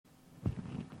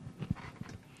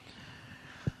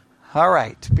All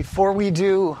right, before we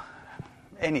do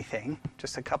anything,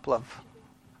 just a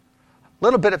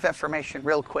little bit of information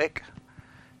real quick.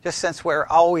 Just since we're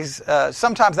always,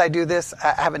 sometimes I do this,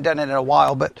 I haven't done it in a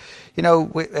while, but,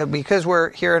 because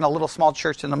we're here in a little small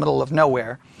church in the middle of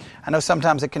nowhere, I know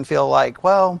sometimes it can feel like,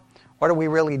 well, what are we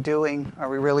really doing? Are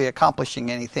we really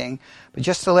accomplishing anything? But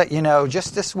just to let you know,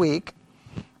 just this week,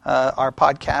 our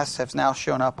podcast has now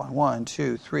shown up on 1,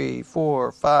 2, 3,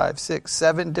 4, 5, 6,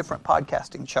 7 different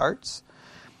podcasting charts.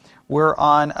 We're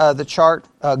on the chart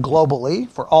globally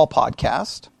for all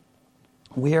podcasts.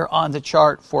 We are on the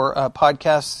chart for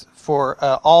podcasts for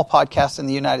all podcasts in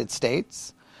the United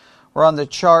States. We're on the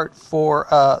chart for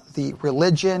the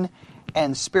religion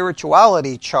and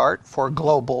spirituality chart for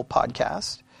global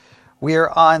podcast. We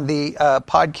are on the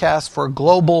podcast for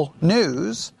global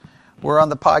news. We're on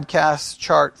the podcast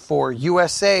chart for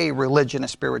USA religion and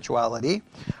spirituality.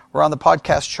 We're on the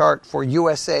podcast chart for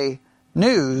USA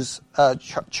news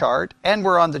chart. And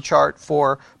we're on the chart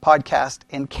for podcast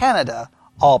in Canada,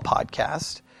 all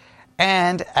podcasts.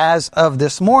 And as of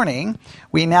this morning,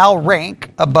 we now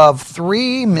rank above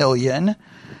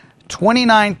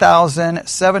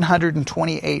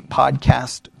 3,029,728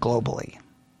 podcasts globally.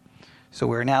 So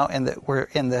we're now in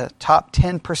the top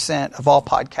 10% of all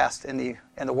podcasts in the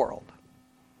world.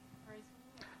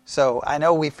 So I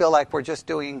know we feel like we're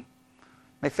doing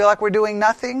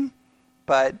nothing,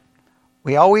 but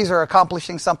we always are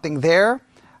accomplishing something there.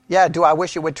 Yeah, do I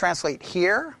wish it would translate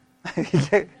here?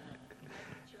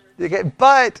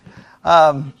 But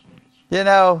but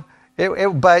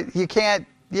you can't,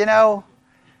 Yeah.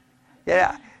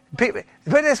 Put it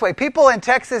this way, people in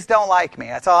Texas don't like me.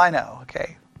 That's all I know,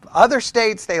 okay? Other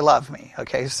states, they love me,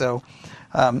 okay? So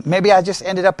maybe I just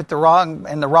ended up in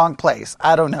the wrong place.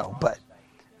 I don't know, but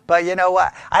you know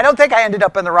what? I don't think I ended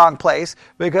up in the wrong place,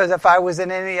 because if I was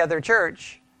in any other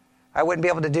church, I wouldn't be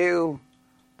able to do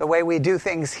the way we do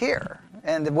things here.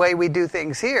 And the way we do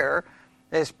things here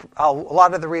is a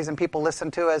lot of the reason people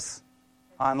listen to us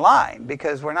online,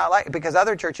 because we're not because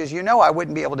other churches, I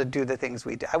wouldn't be able to do the things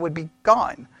we do. I would be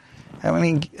gone. I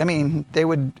mean, I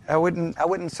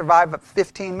wouldn't survive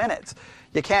 15 minutes.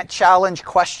 You can't challenge,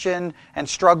 question, and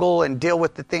struggle and deal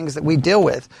with the things that we deal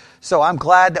with. So I'm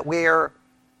glad that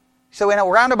so in a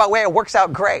roundabout way, it works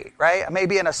out great, right? I may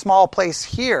be in a small place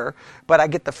here, but I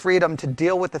get the freedom to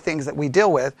deal with the things that we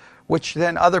deal with, which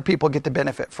then other people get to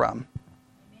benefit from.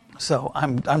 So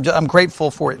I'm grateful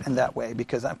for it in that way,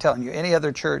 because I'm telling you, any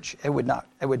other church, I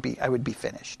would be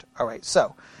finished. All right,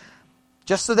 so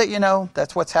just so that you know,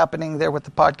 that's what's happening there with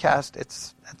the podcast.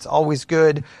 It's always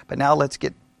good, but now let's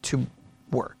get to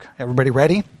work. Everybody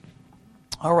ready?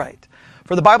 All right.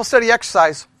 For the Bible study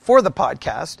exercise for the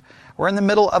podcast, we're in the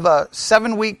middle of a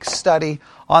 7-week study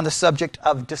on the subject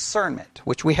of discernment,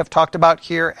 which we have talked about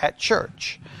here at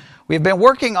church. We've been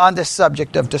working on this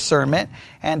subject of discernment,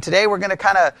 and today we're going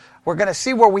to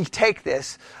see where we take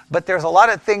this, but there's a lot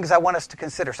of things I want us to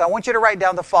consider. So I want you to write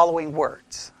down the following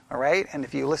words, all right? And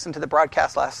if you listened to the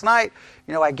broadcast last night,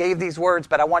 I gave these words,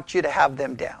 but I want you to have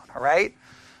them down, all right?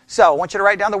 So I want you to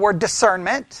write down the word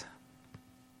discernment.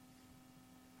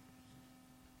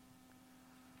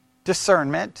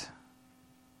 Discernment.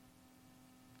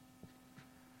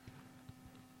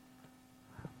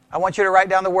 I want you to write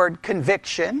down the word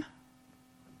conviction.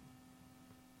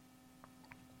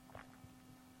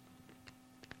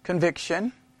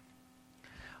 Conviction. I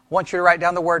want you to write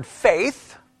down the word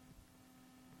faith.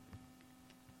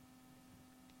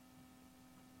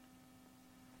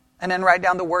 And then write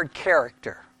down the word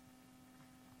character.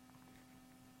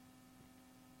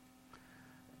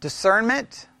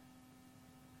 Discernment,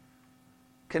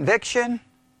 conviction,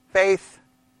 faith,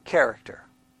 character.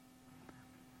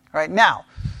 All right, now,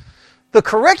 the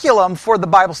curriculum for the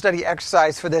Bible study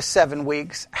exercise for this 7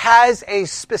 weeks has a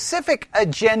specific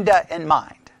agenda in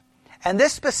mind. And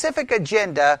this specific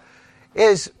agenda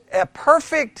is a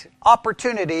perfect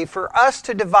opportunity for us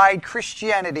to divide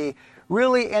Christianity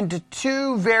really into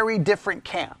 2 very different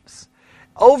camps.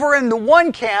 Over in the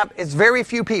one camp is very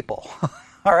few people.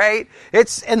 All right?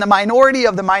 It's in the minority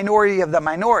of the minority of the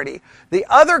minority. The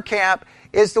other camp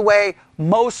is the way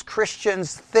most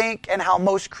Christians think and how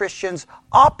most Christians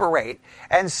operate.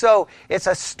 And so it's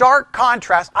a stark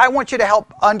contrast. I want you to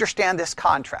help understand this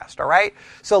contrast, all right?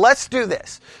 So let's do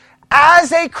this.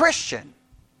 As a Christian,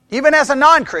 even as a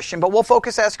non-Christian, but we'll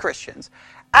focus as Christians.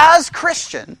 As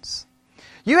Christians,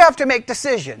 you have to make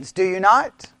decisions, do you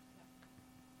not?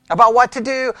 About what to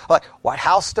do, like what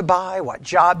house to buy, what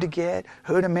job to get,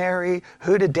 who to marry,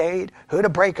 who to date, who to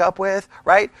break up with,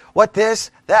 right? What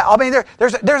this, that. I mean,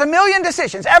 there's a million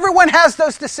decisions. Everyone has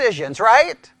those decisions,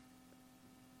 right?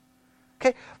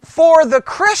 Okay? For the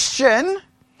Christian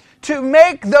to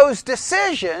make those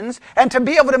decisions and to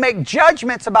be able to make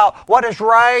judgments about what is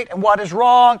right and what is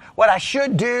wrong, what I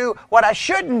should do, what I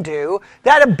shouldn't do,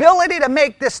 that ability to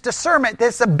make this discernment,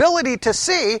 this ability to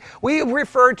see, we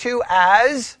refer to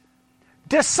as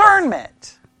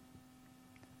discernment.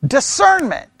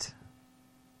 Discernment.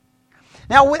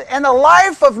 Now, in the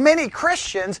life of many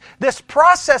Christians, this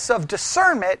process of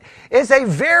discernment is a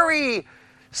very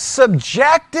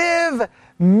subjective,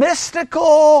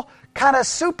 mystical, kind of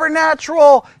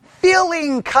supernatural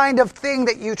feeling kind of thing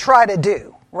that you try to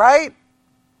do, right?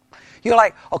 You're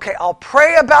like, okay, I'll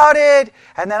pray about it,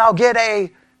 and then I'll get a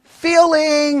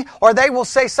feeling, or they will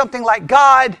say something like,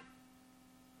 God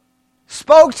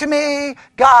spoke to me,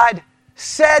 God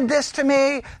said this to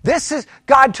me,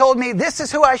 God told me this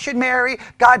is who I should marry,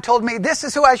 God told me this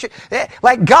is who I should,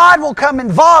 like God will come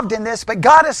involved in this, but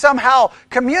God is somehow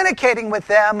communicating with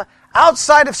them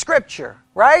outside of Scripture,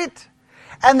 right?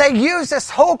 And they use this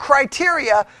whole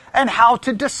criteria and how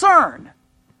to discern,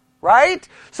 right?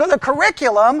 So the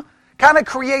curriculum kind of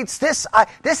creates this.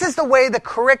 This is the way the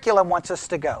curriculum wants us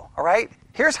to go, all right?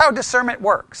 Here's how discernment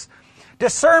works.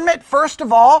 Discernment, first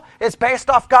of all, is based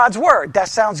off God's Word. That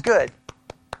sounds good.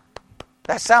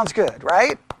 That sounds good,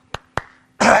 right?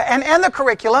 And in the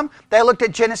curriculum, they looked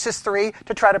at Genesis 3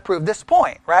 to try to prove this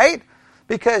point, right?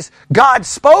 Because God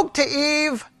spoke to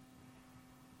Eve,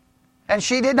 and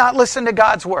she did not listen to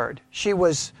God's word.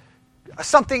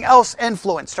 Something else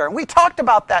influenced her. And we talked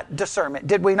about that discernment,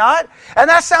 did we not? And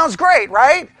that sounds great,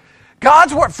 right?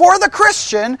 God's word, for the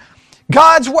Christian,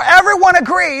 everyone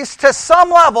agrees to some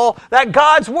level that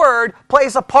God's word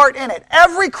plays a part in it.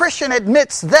 Every Christian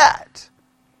admits that.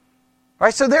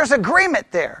 Right? So there's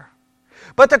agreement there.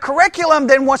 But the curriculum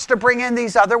then wants to bring in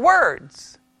these other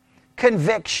words.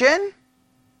 Conviction,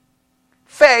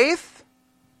 faith,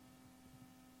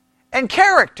 and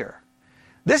character.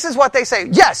 This is what they say.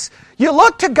 Yes, you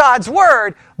look to God's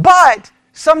word, but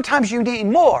sometimes you need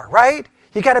more, right?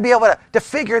 You got to be able to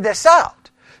figure this out.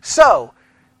 So,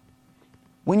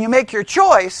 when you make your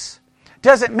choice,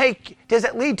 does it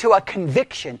lead to a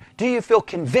conviction? Do you feel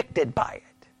convicted by it?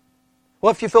 Well,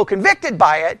 if you feel convicted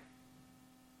by it,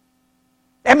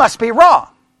 it must be wrong.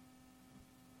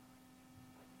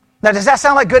 Now, does that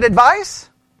sound like good advice?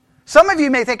 Some of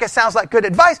you may think it sounds like good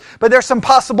advice, but there's some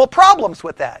possible problems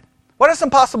with that. What are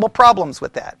some possible problems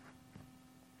with that?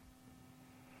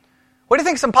 What do you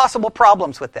think some possible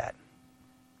problems with that?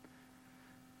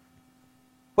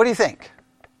 What do you think?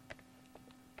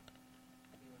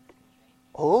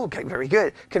 Oh, okay, very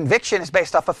good. Conviction is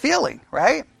based off a feeling,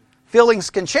 right? Feelings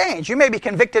can change. You may be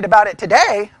convicted about it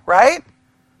today, right?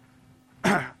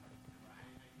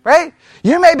 Right?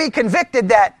 You may be convicted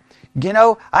that,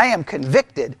 I am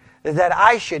convicted that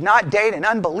I should not date an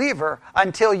unbeliever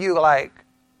until you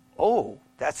oh,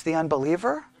 that's the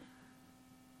unbeliever?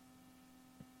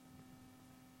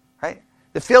 Right?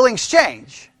 The feelings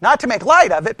change. Not to make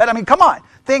light of it, but come on.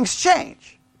 Things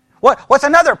change. What's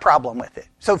another problem with it?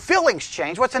 So feelings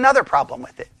change. What's another problem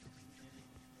with it?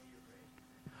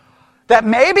 That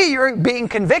maybe you're being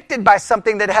convicted by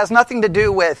something that has nothing to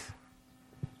do with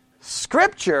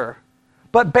Scripture,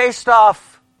 but based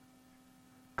off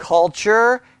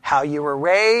culture, how you were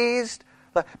raised.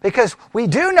 Because we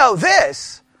do know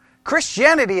this,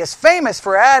 Christianity is famous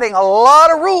for adding a lot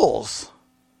of rules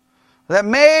that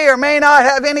may or may not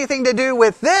have anything to do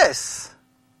with this.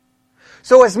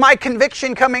 So is my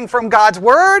conviction coming from God's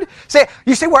word?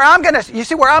 You see where I'm going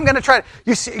to try to,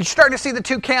 you're starting to see the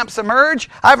two camps emerge?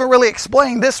 I haven't really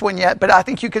explained this one yet, but I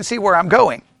think you can see where I'm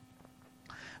going.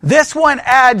 This one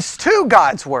adds to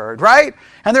God's word, right?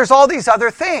 And there's all these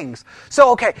other things.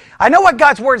 So, okay, I know what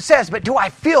God's word says, but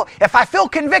if I feel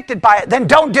convicted by it, then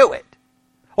don't do it.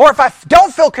 Or if I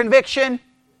don't feel conviction,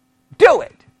 do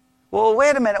it. Well,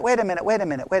 wait a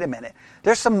minute.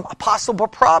 There's some possible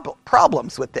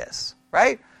problems with this,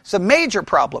 right? Some major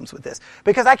problems with this.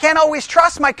 Because I can't always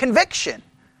trust my conviction.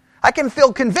 I can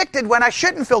feel convicted when I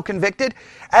shouldn't feel convicted,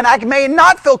 and I may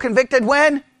not feel convicted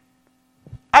when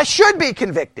I should be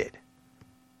convicted.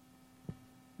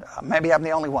 Maybe I'm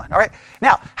the only one. All right.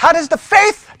 Now, how does the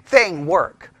faith thing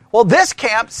work? Well, this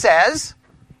camp says,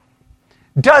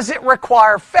 does it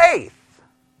require faith?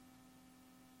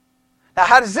 Now,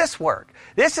 how does this work?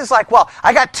 This is like,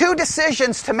 I got two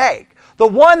decisions to make. The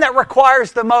one that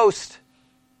requires the most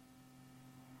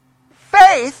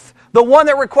faith, the one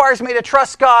that requires me to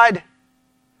trust God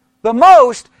the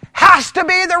most, has to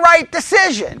be the right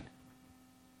decision.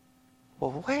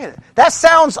 Well, wait a minute. That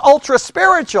sounds ultra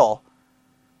spiritual.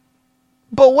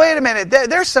 But wait a minute.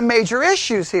 There's some major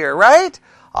issues here, right?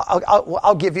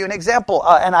 I'll give you an example,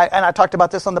 and I talked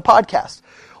about this on the podcast.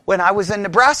 When I was in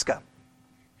Nebraska,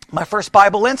 my first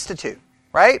Bible Institute,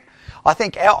 right? I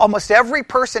think almost every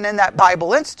person in that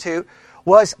Bible Institute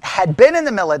had been in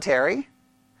the military,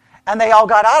 and they all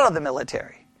got out of the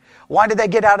military. Why did they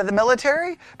get out of the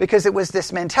military? Because it was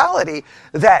this mentality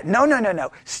that,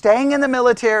 no. Staying in the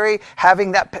military,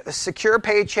 having that secure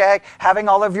paycheck, having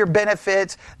all of your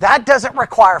benefits, that doesn't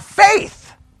require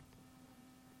faith.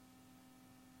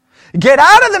 Get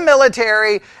out of the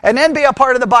military and then be a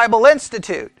part of the Bible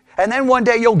Institute. And then one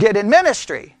day you'll get in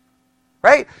ministry.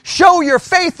 Right? Show your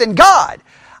faith in God.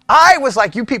 I was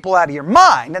like, you people out of your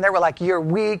mind. And they were like, you're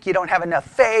weak. You don't have enough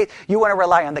faith. You want to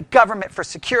rely on the government for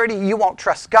security. You won't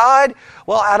trust God.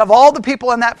 Well, out of all the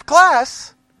people in that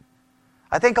class,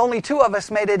 I think only 2 of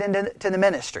us made it into the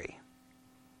ministry.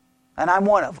 And I'm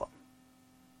one of them.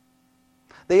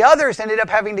 The others ended up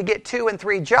having to get 2 and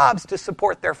 3 jobs to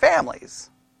support their families.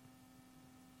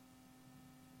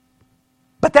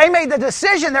 But they made the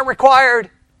decision that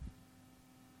required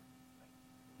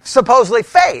supposedly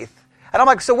faith. And I'm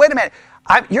like, so wait a minute.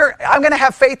 I'm going to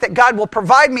have faith that God will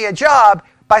provide me a job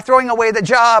by throwing away the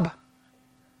job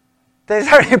that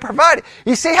He's already provided.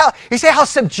 You see how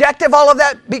subjective all of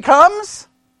that becomes?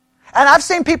 And I've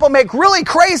seen people make really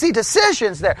crazy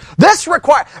decisions there. That's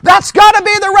got to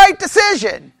be the right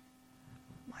decision.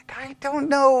 I'm like, I don't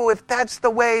know if that's the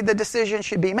way the decision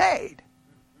should be made.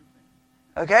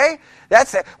 Okay?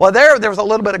 That's it. Well, there was a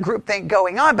little bit of groupthink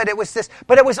going on, but it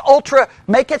was ultra,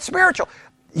 make it spiritual.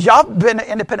 Y'all been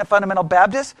Independent Fundamental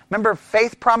Baptist. Remember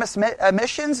Faith Promise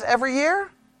Missions every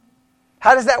year?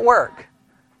 How does that work?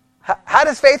 How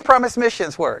does Faith Promise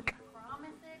Missions work? Promise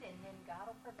it and then God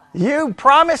will provide. You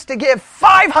promise to give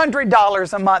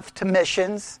 $500 a month to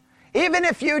missions, even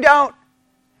if you don't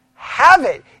have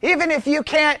it, even if you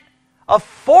can't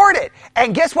afford it.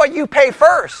 And guess what you pay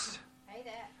first?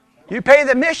 You pay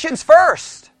the missions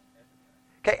first.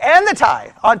 Okay, and the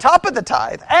tithe, on top of the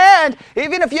tithe. And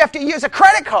even if you have to use a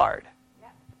credit card.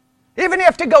 Even if you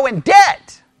have to go in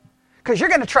debt. Because you're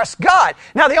going to trust God.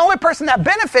 Now, the only person that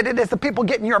benefited is the people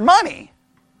getting your money.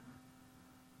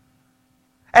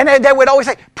 And they would always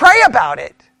say, pray about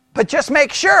it. But just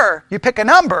make sure you pick a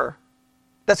number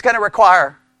that's going to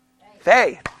require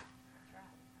faith.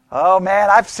 Oh, man,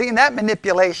 I've seen that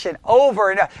manipulation over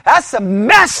and over. That's some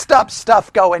messed up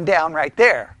stuff going down right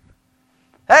there.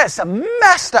 That is some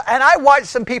messed up. And I watched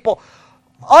some people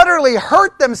utterly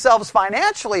hurt themselves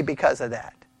financially because of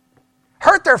that.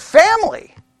 Hurt their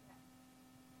family.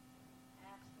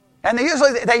 And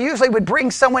they usually would bring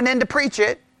someone in to preach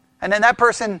it, and then that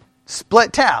person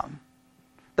split town.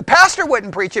 The pastor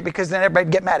wouldn't preach it because then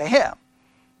everybody'd get mad at him.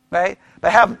 Right?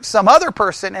 But have some other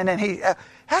person, and then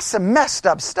that's some messed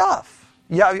up stuff.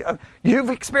 You've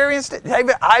experienced it.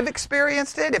 I've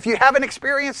experienced it. If you haven't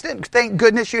experienced it, thank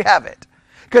goodness you haven't.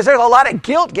 Because there's a lot of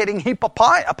guilt getting heaped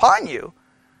upon you.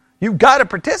 You've got to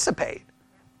participate.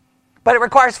 But it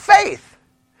requires faith.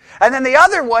 And then the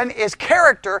other one is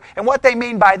character. And what they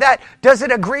mean by that, does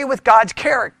it agree with God's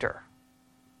character?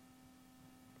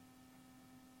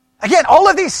 Again, all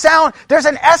of these there's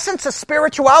an essence of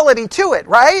spirituality to it,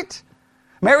 right?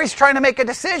 Mary's trying to make a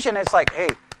decision. It's like, hey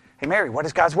Mary, what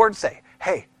does God's word say?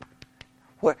 Hey,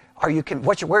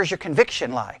 where's your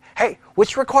conviction lie? Hey,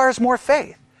 which requires more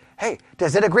faith? Hey,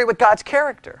 does it agree with God's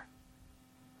character?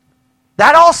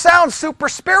 That all sounds super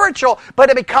spiritual,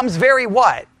 but it becomes very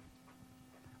what?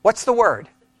 What's the word?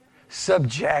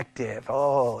 Subjective.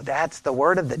 Oh, that's the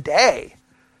word of the day.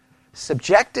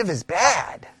 Subjective is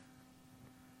bad.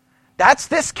 That's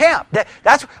this camp.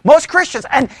 That's most Christians.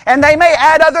 And they may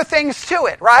add other things to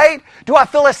it, right? Do I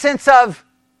feel a sense of,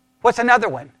 what's another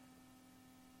one?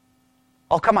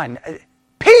 Oh, come on.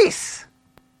 Peace.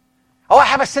 Oh, I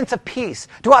have a sense of peace.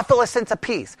 Do I feel a sense of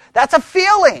peace? That's a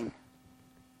feeling.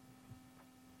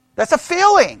 That's a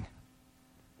feeling.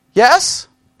 Yes?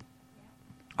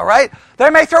 All right?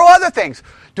 They may throw other things.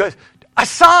 A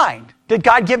sign. Did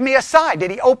God give me a sign?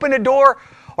 Did He open a door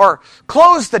or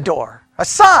close the door? A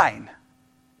sign.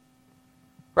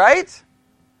 Right?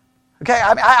 Okay,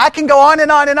 I can go on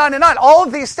and on and on and on. All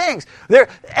of these things.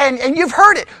 And you've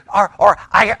heard it. Or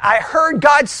I heard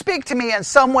God speak to me in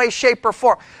some way, shape, or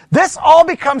form. This all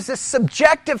becomes this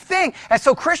subjective thing. And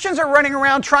so Christians are running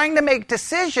around trying to make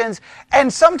decisions,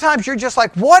 and sometimes you're just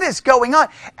like, what is going on?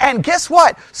 And guess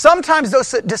what? Sometimes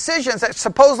those decisions that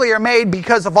supposedly are made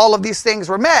because of all of these things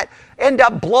were met end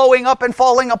up blowing up and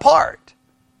falling apart.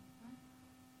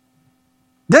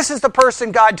 This is the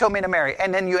person God told me to marry,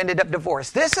 and then you ended up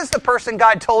divorced. This is the person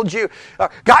God told you to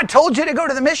go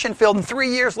to the mission field, and 3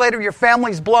 years later your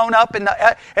family's blown up, and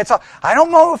it's all. I don't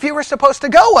know if you were supposed to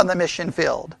go on the mission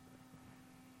field.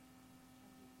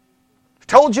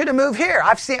 Told you to move here.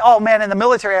 I've seen, oh man, in the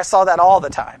military I saw that all the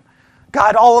time.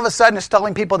 God all of a sudden is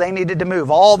telling people they needed to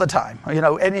move all the time,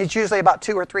 and it's usually about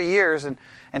 2 or 3 years, and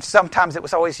sometimes it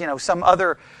was always, some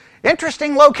other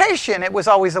interesting location. It was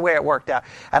always the way it worked out.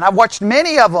 And I've watched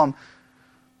many of them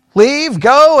leave,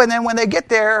 go, and then when they get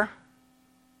there,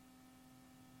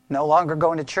 no longer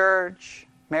going to church,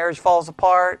 marriage falls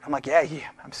apart. I'm like, yeah,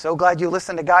 I'm so glad you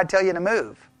listened to God tell you to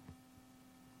move.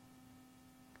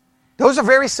 Those are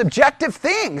very subjective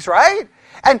things, right?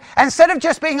 And instead of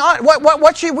just being honest,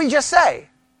 what should we just say?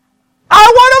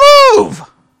 I want to move!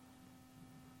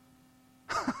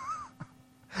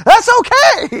 That's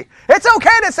okay. It's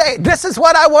okay to say, this is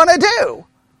what I want to do.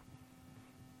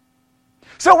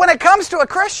 So when it comes to a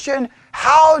Christian,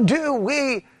 how do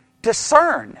we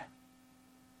discern?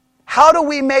 How do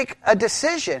we make a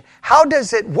decision? How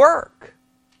does it work?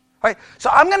 Right? So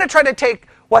I'm going to try to take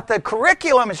what the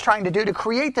curriculum is trying to do to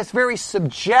create this very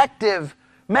subjective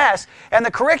mess. And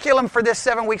the curriculum for this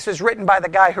 7 weeks was written by the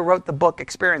guy who wrote the book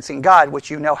Experiencing God, which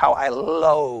you know how I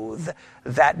loathe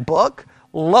that book.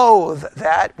 Loathe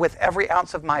that with every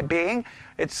ounce of my being.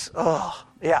 It's, I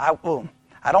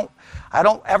don't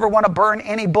ever want to burn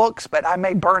any books, but I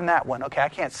may burn that one. Okay, I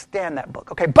can't stand that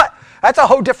book. Okay, but that's a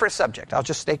whole different subject. I'll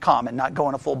just stay calm and not go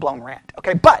on a full-blown rant.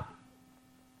 Okay, but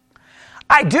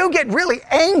I do get really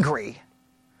angry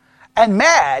and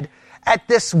mad at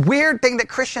this weird thing that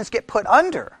Christians get put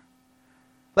under.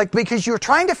 Like, because you're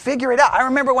trying to figure it out. I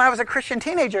remember when I was a Christian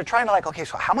teenager trying to okay,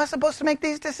 so how am I supposed to make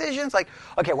these decisions? Like,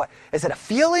 okay, what, is it a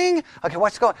feeling? Okay,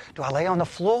 what's going, do I lay on the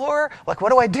floor? Like, what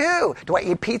do I do? Do I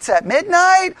eat pizza at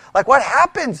midnight? Like, what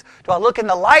happens? Do I look in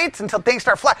the lights until things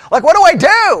start flying? Like, what do I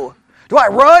do? Do I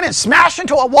run and smash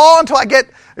into a wall until I get,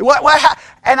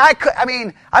 and I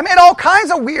made all kinds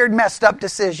of weird, messed up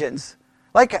decisions.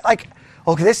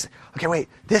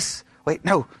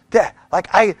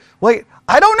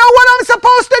 I don't know what I'm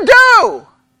supposed to do.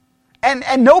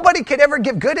 And nobody could ever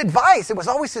give good advice. It was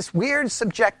always this weird,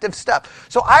 subjective stuff.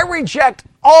 So I reject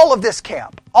all of this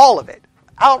camp, all of it.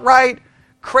 Outright,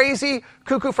 crazy,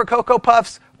 cuckoo for Cocoa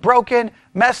Puffs, broken,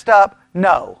 messed up,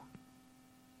 no.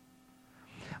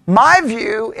 My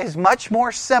view is much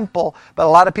more simple, but a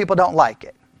lot of people don't like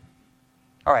it.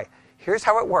 All right, here's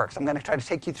how it works. I'm going to try to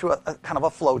take you through a kind of a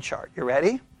flow chart. You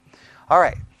ready? All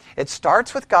right, it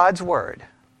starts with God's Word.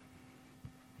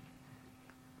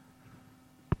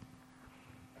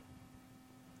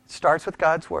 Starts with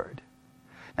God's Word.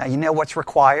 Now, you know what's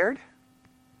required?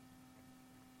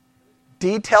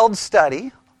 Detailed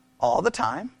study all the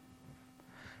time,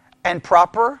 and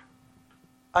proper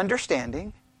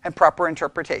understanding and proper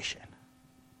interpretation.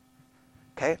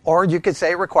 Okay? Or you could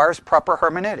say it requires proper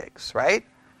hermeneutics, right?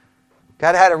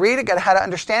 Got to know how to read it, got to know how to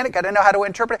understand it, got to know how to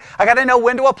interpret it. I got to know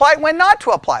when to apply it, when not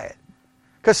to apply it.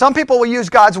 Because some people will use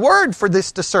God's Word for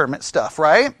this discernment stuff,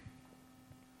 right?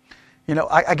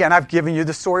 I've given you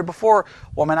the story before. A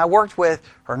woman I worked with,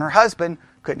 her and her husband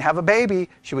couldn't have a baby.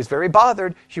 She was very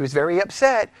bothered. She was very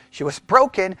upset. She was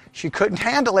broken. She couldn't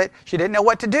handle it. She didn't know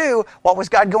what to do. What was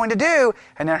God going to do?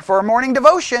 And then for her morning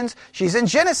devotions, she's in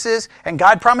Genesis, and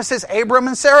God promises Abram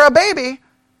and Sarah a baby.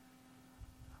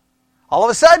 All of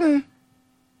a sudden,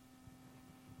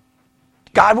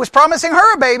 God was promising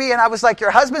her a baby, and I was like,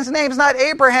 your husband's name's not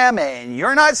Abraham, and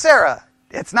you're not Sarah.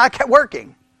 It's not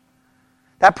working.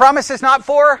 That promise is not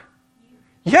for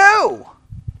you.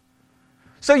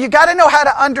 So you got to know how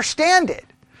to understand it.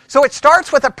 So it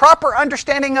starts with a proper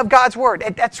understanding of God's Word.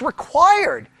 That's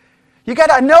required. You got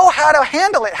to know how to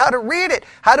handle it, how to read it,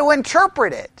 how to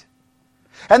interpret it.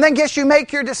 And then you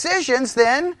make your decisions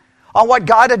then on what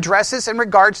God addresses in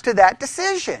regards to that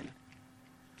decision.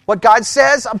 What God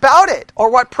says about it, or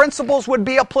what principles would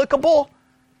be applicable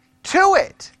to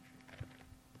it.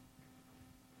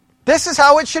 This is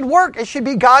how it should work. It should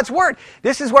be God's Word.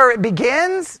 This is where it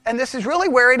begins, and this is really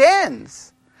where it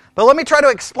ends. But let me try to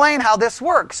explain how this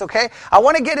works, okay? I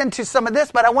want to get into some of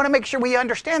this, but I want to make sure we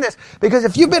understand this. Because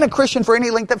if you've been a Christian for any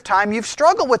length of time, you've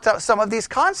struggled with some of these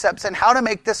concepts and how to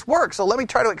make this work. So let me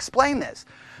try to explain this.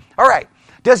 All right.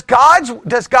 Does God's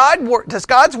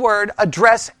Word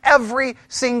address every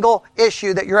single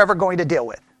issue that you're ever going to deal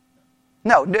with?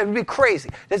 No, it would be crazy.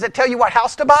 Does it tell you what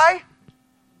house to buy?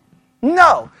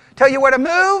 No. Tell you where to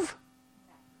move?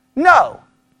 No.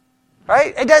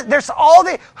 Right? There's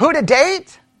who to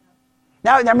date?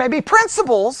 Now, there may be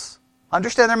principles.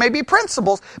 Understand there may be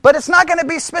principles, but it's not going to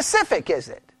be specific, is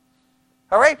it?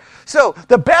 All right? So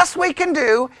the best we can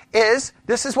do is,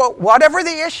 this is whatever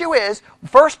the issue is,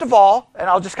 first of all, and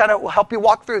I'll just kind of help you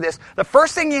walk through this, the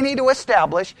first thing you need to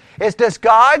establish is, does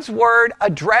God's Word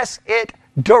address it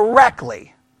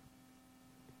directly?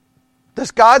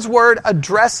 Does God's Word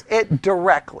address it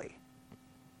directly?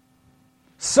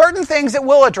 Certain things it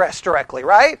will address directly,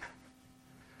 right?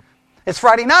 It's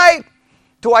Friday night.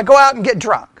 Do I go out and get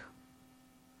drunk?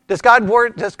 Does God's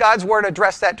Word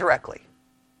address that directly?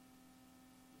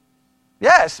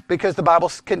 Yes, because the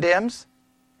Bible condemns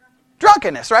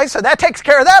drunkenness, right? So that takes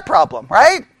care of that problem,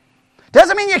 right?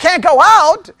 Doesn't mean you can't go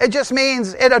out. It just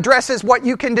means it addresses what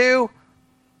you can do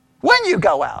when you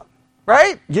go out,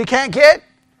 right? You can't get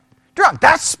drunk.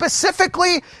 That's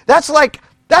clear.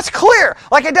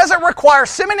 Like, it doesn't require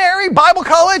seminary, Bible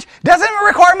college, doesn't even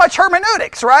require much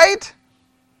hermeneutics, right?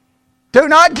 Do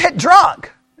not get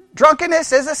drunk.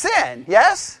 Drunkenness is a sin,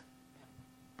 yes?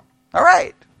 All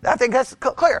right. I think that's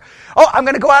clear. Oh, I'm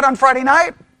going to go out on Friday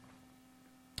night.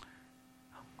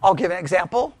 I'll give an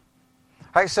example.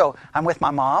 All right, so I'm with my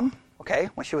mom, okay,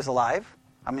 when she was alive.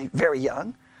 I mean, very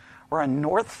young. We're on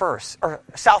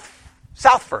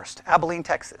South First, Abilene,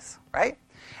 Texas, right?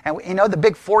 And you know the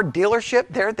big Ford dealership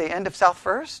there at the end of South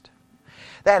First?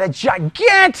 They had a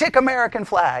gigantic American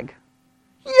flag.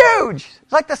 Huge.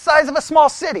 It's like the size of a small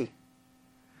city.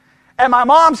 And my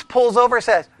mom pulls over and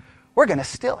says, we're going to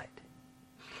steal it.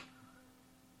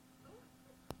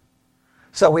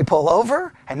 So we pull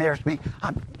over, and there's me.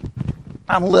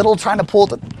 I'm little, trying to pull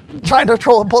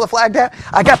the flag down.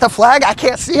 I got the flag. I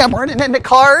can't see. I'm running into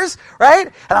cars, right?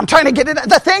 And I'm trying to get it.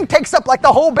 The thing takes up like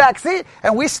the whole back seat,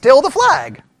 and we steal the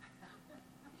flag.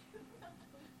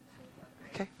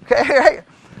 Okay, right?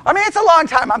 I mean, it's a long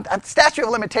time. Statute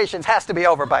of limitations has to be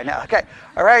over by now. Okay,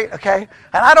 all right, okay.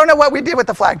 And I don't know what we did with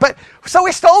the flag, but so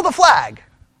we stole the flag.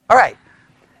 All right,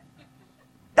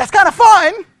 that's kind of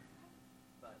fun.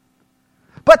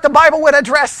 But the Bible would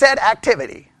address said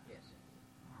activity.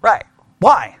 Right.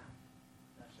 Why?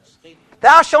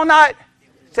 Thou shalt not.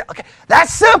 Okay.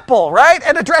 That's simple, right?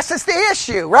 It addresses the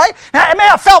issue, right? Now, it may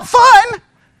have felt fun,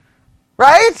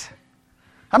 right?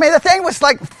 I mean, the thing was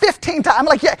like 15 times. I'm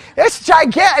like, yeah, it's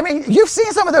gigantic. I mean, you've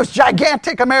seen some of those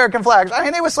gigantic American flags. I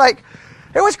mean, it was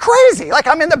crazy. Like,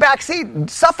 I'm in the back seat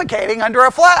suffocating under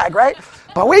a flag, right?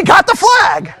 But we got the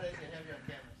flag.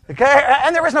 Okay,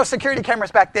 and there was no security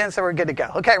cameras back then, so we're good to go.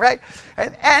 Okay, right?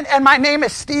 And my name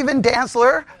is Stephen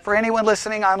Dantzler, for anyone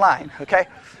listening online. Okay,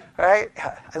 all right?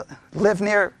 I live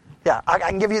near, I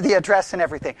can give you the address and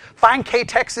everything. Find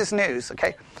K-Texas News,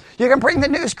 okay? You can bring the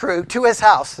news crew to his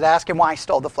house to ask him why he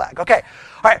stole the flag. Okay,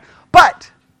 all right. But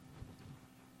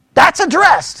that's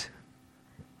addressed.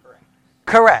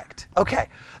 Correct. Okay.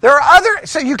 There are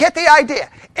so you get the idea.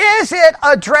 Is it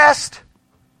addressed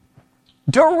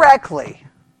directly?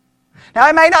 Now,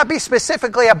 it may not be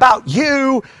specifically about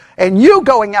you and you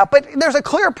going out, but there's a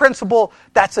clear principle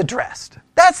that's addressed.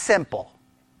 That's simple.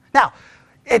 Now,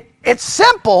 it's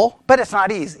simple, but it's not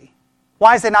easy.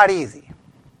 Why is it not easy?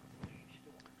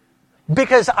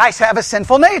 Because I have a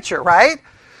sinful nature, right?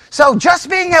 So just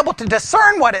being able to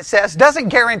discern what it says doesn't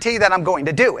guarantee that I'm going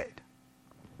to do it.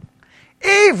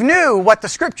 Eve knew what the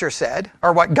Scripture said,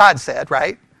 or what God said,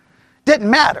 right? Didn't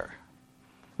matter.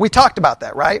 We talked about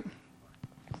that, right?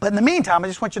 But in the meantime, I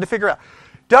just want you to figure out,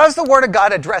 does the Word of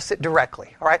God address it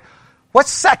directly? All right?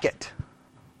 What's second?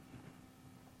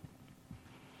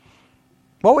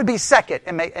 What would be second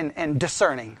in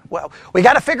discerning? Well, we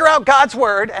got to figure out God's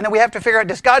Word, and then we have to figure out,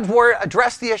 does God's Word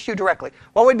address the issue directly?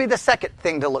 What would be the second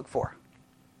thing to look for?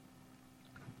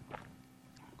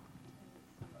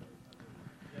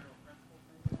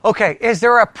 Okay, is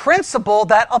there a principle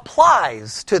that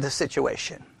applies to the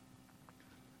situation?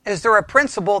 Is there a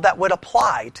principle that would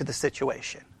apply to the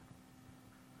situation?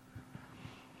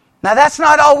 Now, that's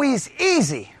not always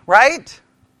easy, right?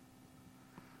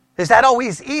 Is that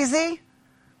always easy?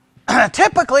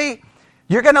 Typically,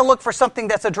 you're going to look for something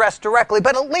that's addressed directly,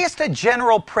 but at least a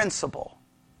general principle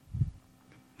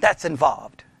that's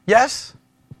involved. Yes?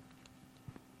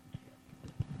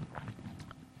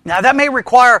 Now, that may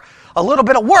require a little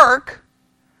bit of work,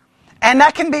 and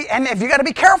that can be, and if you got to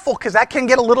be careful because that can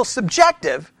get a little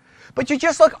subjective, but you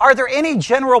just look, are there any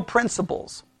general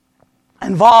principles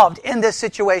involved in this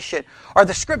situation? Are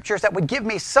the Scriptures that would give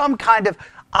me some kind of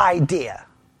idea?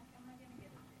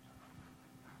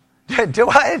 Do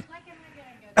I?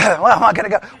 Well, I'm not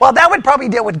going to go. Well, that would probably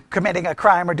deal with committing a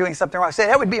crime or doing something wrong. So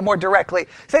that would be more directly.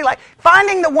 Say, like,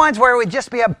 finding the ones where it would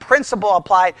just be a principle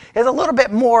applied is a little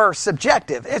bit more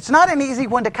subjective. It's not an easy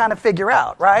one to kind of figure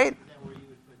out, right?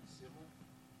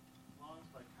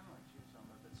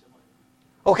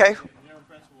 Okay.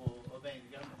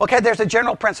 Okay, there's a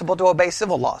general principle to obey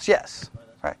civil laws. Yes.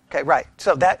 Right. Okay, right.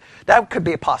 So that could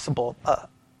be a possible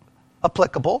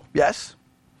applicable. Yes.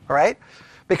 All right.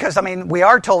 Because, I mean, we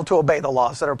are told to obey the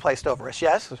laws that are placed over us.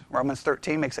 Yes. Romans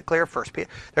 13 makes it clear. First Peter.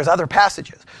 There's other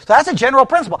passages. So that's a general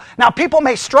principle. Now, people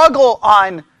may struggle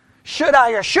on should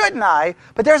I or shouldn't I,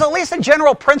 but there's at least a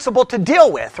general principle to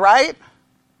deal with, right?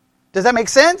 Does that make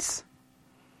sense?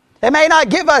 It may not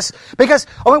give us, because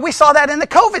we saw that in the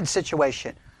COVID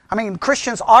situation. I mean,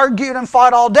 Christians argued and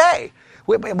fought all day.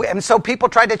 And so people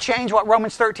tried to change what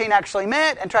Romans 13 actually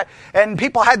meant, and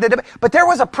people had the debate. But there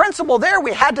was a principle there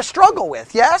we had to struggle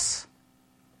with, yes?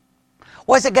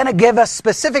 Was it going to give us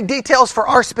specific details for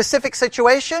our specific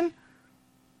situation?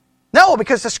 No,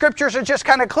 because the scriptures are just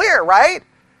kind of clear, right?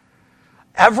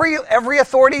 Every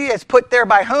authority is put there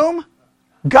by whom?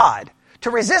 God. To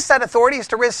resist that authority is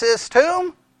to resist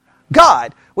whom?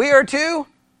 God. We are to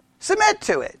submit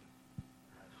to it.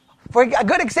 For a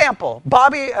good example,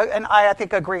 Bobby and I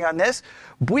think, agree on this.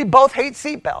 We both hate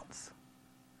seatbelts.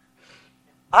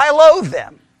 I loathe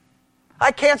them.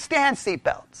 I can't stand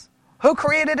seatbelts. Who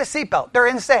created a seatbelt? They're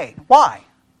insane. Why?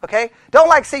 Okay? Don't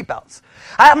like seatbelts.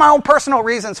 I have my own personal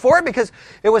reasons for it, because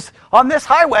it was on this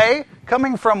highway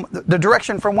coming from the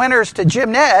direction from Winters to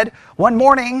Jim Ned one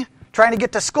morning trying to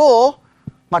get to school.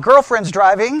 My girlfriend's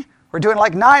driving. We're doing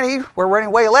like 90. We're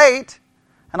running way late.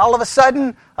 And all of a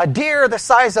sudden, a deer the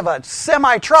size of a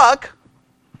semi-truck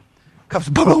comes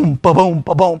boom, boom,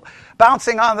 boom, boom,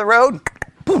 bouncing on the road,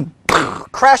 boom,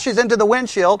 crashes into the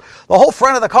windshield. The whole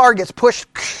front of the car gets pushed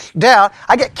down.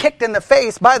 I get kicked in the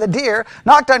face by the deer,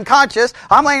 knocked unconscious.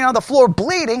 I'm laying on the floor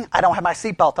bleeding. I don't have my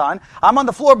seatbelt on. I'm on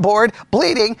the floorboard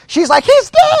bleeding. She's like,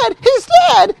 he's dead, he's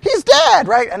dead, he's dead,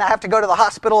 right? And I have to go to the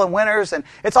hospital in Winters, and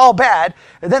it's all bad.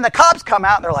 And then the cops come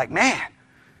out, and they're like, man,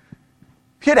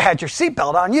 if you'd have had your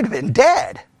seatbelt on, you'd have been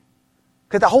dead.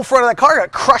 Because the whole front of the car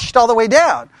got crushed all the way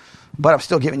down. But I'm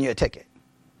still giving you a ticket.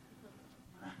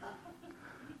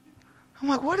 I'm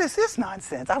like, what is this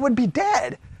nonsense? I would be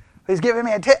dead. He's giving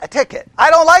me a ticket.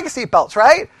 I don't like seatbelts,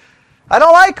 right? I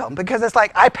don't like them because it's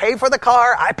like I pay for the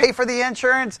car, I pay for the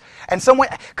insurance, and someone,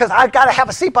 because I've got to have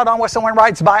a seatbelt on when someone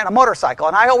rides by on a motorcycle,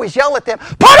 and I always yell at them,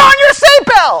 put on your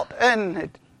seatbelt!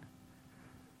 And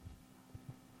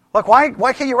look,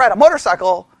 why can't you ride a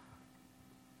motorcycle,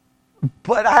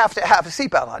 but I have to have a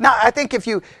seatbelt on? Now, I think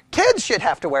kids should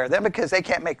have to wear them because they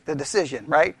can't make the decision,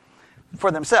 right, for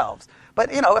themselves. But,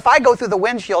 if I go through the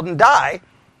windshield and die,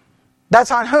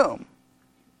 that's on whom?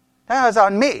 That's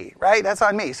on me, right? That's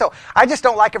on me. So I just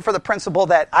don't like it for the principle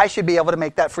that I should be able to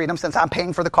make that freedom since I'm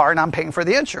paying for the car and I'm paying for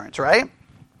the insurance, right?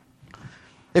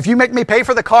 If you make me pay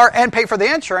for the car and pay for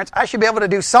the insurance, I should be able to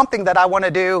do something that I want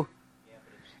to do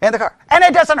in the car. And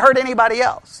it doesn't hurt anybody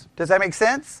else. Does that make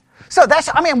sense? So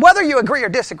whether you agree or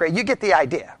disagree, you get the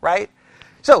idea, right?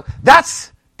 So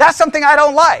that's something I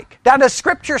don't like. Now, does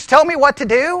scriptures tell me what to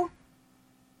do?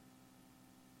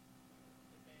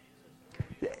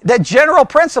 The general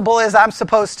principle is I'm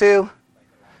supposed to.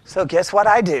 So guess what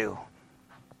I do?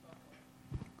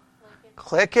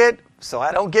 Click it so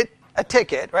I don't get a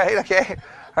ticket, right? Okay.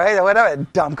 All right, whatever a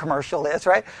dumb commercial is,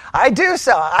 right? I do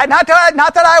so. Not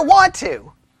that I want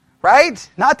to. Right?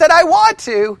 Not that I want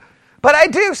to, but I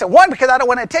do. So one, because I don't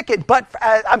want a ticket, but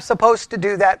I'm supposed to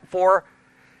do that for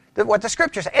what the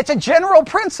scriptures say. It's a general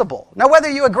principle. Now, whether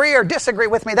you agree or disagree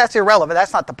with me, that's irrelevant.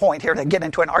 That's not the point here to get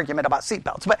into an argument about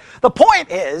seatbelts. But the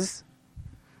point is,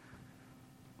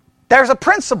 there's a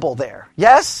principle there.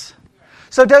 Yes?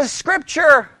 So does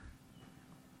scripture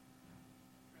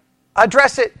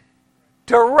address it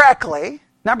directly?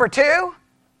 Number two,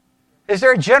 is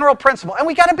there a general principle? And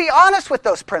we got to be honest with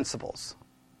those principles.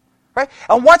 Right?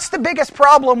 And what's the biggest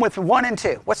problem with 1 and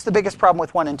 2? What's the biggest problem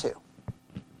with 1 and 2?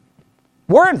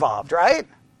 We're involved, right?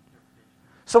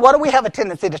 So what do we have a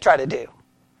tendency to try to do?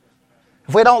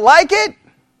 If we don't like it,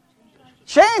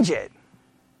 change it.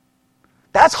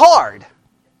 That's hard.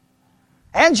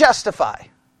 And justify,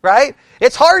 right?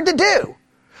 It's hard to do.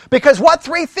 Because what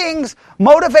 3 things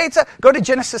motivates us? Go to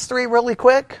Genesis 3 really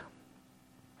quick.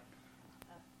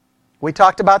 We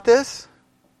talked about this.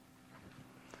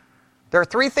 There are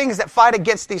 3 things that fight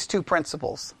against these 2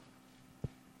 principles.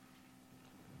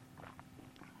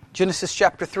 Genesis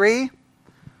chapter 3.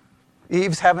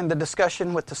 Eve's having the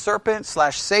discussion with the serpent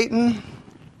 / Satan.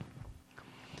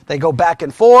 They go back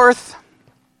and forth.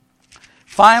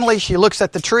 Finally, she looks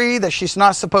at the tree that she's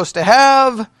not supposed to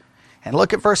have. And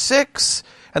look at verse 6.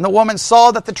 And the woman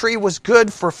saw that the tree was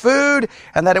good for food,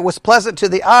 and that it was pleasant to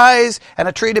the eyes, and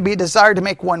a tree to be desired to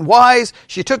make one wise.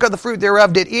 She took of the fruit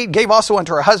thereof, did eat, gave also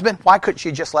unto her husband. Why couldn't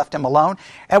she just left him alone?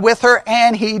 And with her,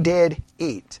 and he did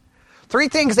eat. 3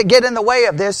 things that get in the way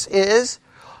of this is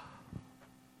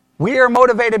We are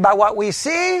motivated by what we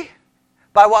see,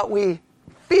 by what we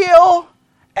feel,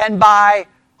 and by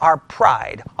our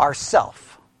pride, our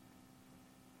self.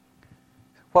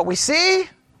 What we see,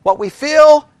 what we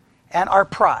feel, and our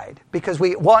pride. Because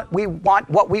we want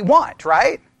what we want,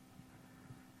 right?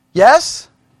 Yes?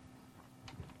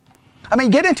 I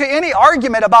mean, get into any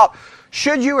argument about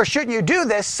should you or shouldn't you do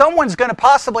this, someone's going to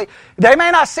possibly, they may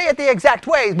not say it the exact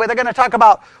way, but they're going to talk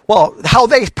about, well, how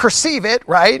they perceive it,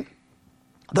 right?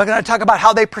 They're going to talk about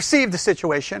how they perceive the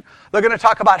situation. They're going to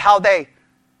talk about how they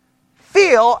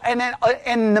feel, and then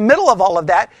in the middle of all of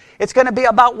that, it's going to be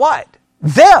about what?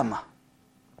 Them.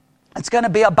 It's going to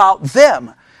be about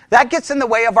them. That gets in the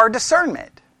way of our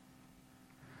discernment.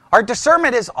 Our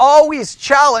discernment is always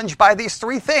challenged by these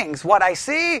three things: what I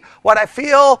see, what I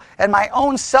feel, and my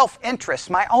own self-interest,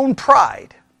 my own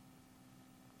pride.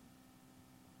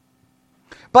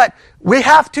 But we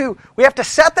have to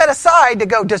set that aside to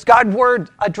go, does God's word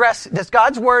address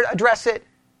it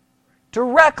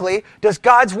directly? Does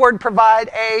God's word provide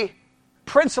a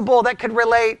principle that could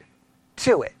relate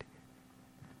to it?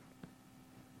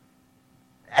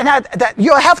 And that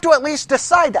you have to at least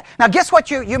decide that. Now, guess what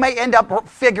you may end up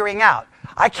figuring out?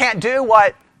 I can't do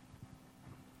what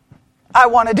I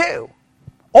want to do.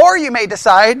 Or you may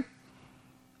decide,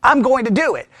 I'm going to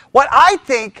do it. What I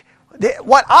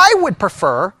would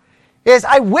prefer is,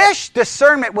 I wish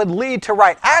discernment would lead to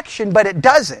right action, but it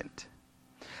doesn't.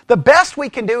 The best we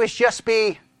can do is just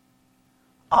be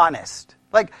honest.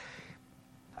 Like,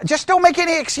 just don't make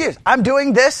any excuse. I'm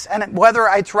doing this, and whether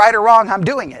it's right or wrong, I'm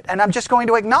doing it. And I'm just going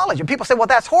to acknowledge it. People say, well,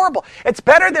 that's horrible. It's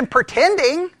better than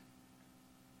pretending.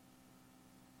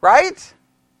 Right?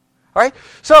 All right?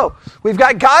 So, we've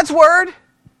got God's word.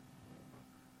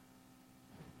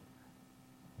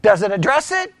 Does it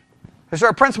address it? Is there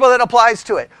a principle that applies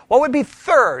to it? What would be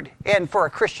third in for a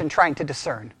Christian trying to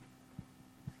discern?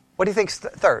 What do you think's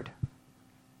third?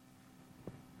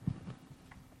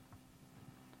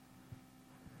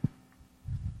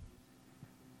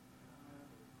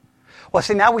 Well,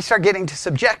 see, now we start getting to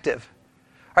subjective.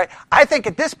 All right? I think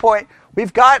at this point,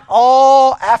 we've got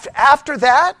all, after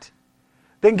that,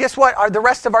 then guess what? The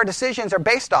rest of our decisions are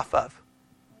based off of.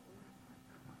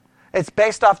 It's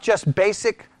based off just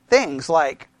basic things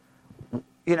like,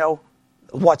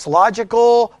 what's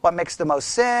logical, what makes the most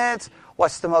sense,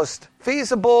 what's the most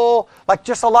feasible, like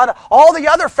just all the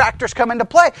other factors come into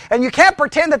play. And you can't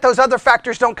pretend that those other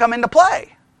factors don't come into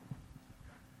play.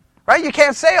 Right? You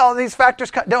can't say all these factors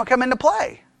don't come into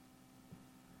play.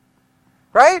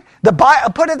 Right?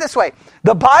 Put it this way.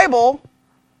 The Bible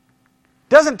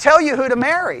doesn't tell you who to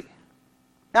marry.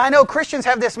 Now, I know Christians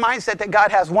have this mindset that God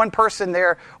has one person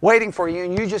there waiting for you,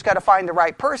 and you just got to find the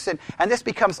right person, and this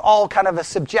becomes all kind of a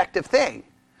subjective thing.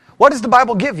 What does the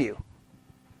Bible give you?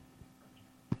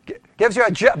 Gives you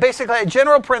basically a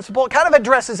general principle. It kind of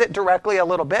addresses it directly a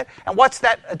little bit. And what's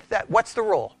what's the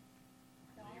rule?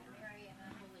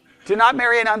 Do not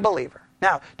marry an unbeliever.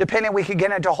 Now, depending, we could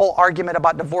get into a whole argument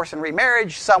about divorce and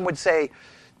remarriage. Some would say,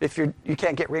 if you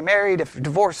can't get remarried, if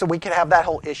divorced, so we could have that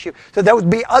whole issue. So there would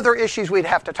be other issues we'd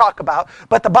have to talk about.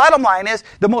 But the bottom line is,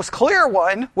 the most clear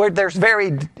one, where there's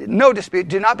no dispute,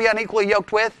 do not be unequally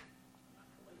yoked with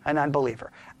an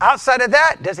unbeliever. Outside of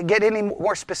that, does it get any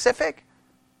more specific?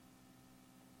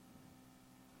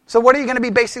 So what are you going to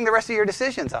be basing the rest of your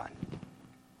decisions on?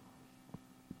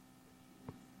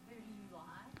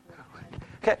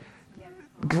 Okay.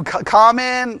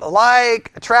 Common,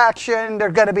 like, attraction, they're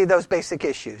going to be those basic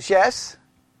issues, yes?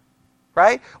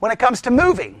 Right? When it comes to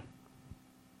moving,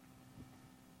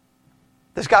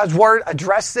 does God's word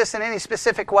address this in any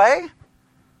specific way?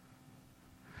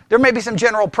 There may be some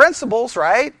general principles,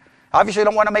 right? Obviously, you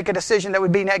don't want to make a decision that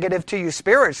would be negative to you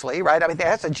spiritually, right? I mean,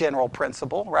 that's a general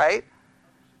principle, right?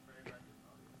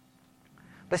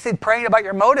 But see, praying about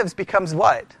your motives becomes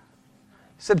what?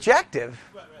 Subjective.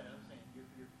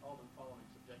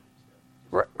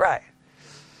 Right.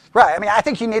 I mean, I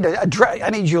think you need to address, I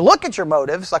need you to look at your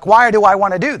motives. Like, why do I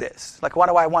want to do this? Like, why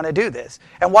do I want to do this?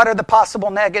 And what are the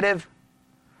possible negative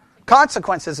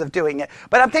consequences of doing it?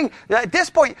 But I'm thinking, at this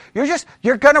point,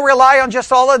 you're going to rely on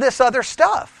just all of this other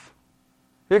stuff.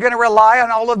 You're going to rely on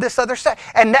all of this other stuff.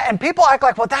 And people act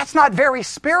like, well, that's not very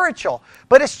spiritual.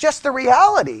 But it's just the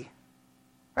reality.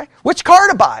 Right? Which car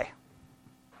to buy?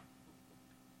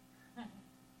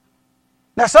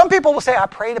 Now, some people will say, I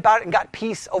prayed about it and got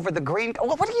peace over the green.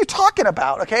 Well, what are you talking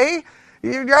about, okay?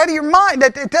 You're out of your mind.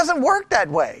 It doesn't work that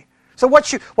way. So what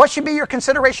should be your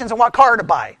considerations on what car to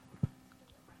buy?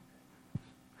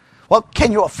 Well,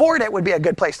 can you afford it would be a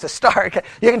good place to start.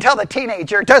 You can tell the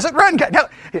teenager, does it run good? No,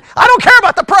 I don't care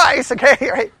about the price,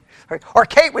 okay? Or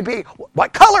Kate would be,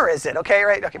 what color is it? Okay,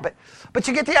 right? Okay, but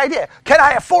you get the idea. Can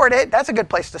I afford it? That's a good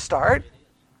place to start,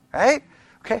 right?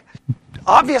 Okay.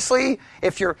 Obviously,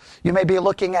 if you may be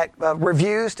looking at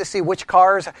reviews to see which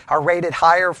cars are rated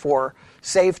higher for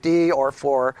safety or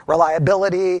for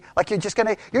reliability, like you're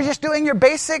just doing your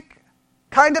basic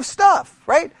kind of stuff,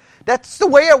 right? That's the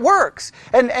way it works.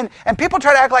 And people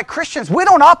try to act like Christians. We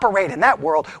don't operate in that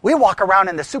world. We walk around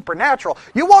in the supernatural.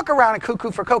 You walk around in Cuckoo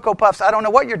for Cocoa Puffs, I don't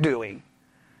know what you're doing.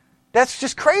 That's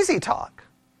just crazy talk.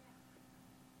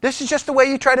 This is just the way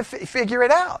you try to figure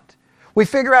it out. We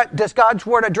figure out, does God's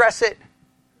Word address it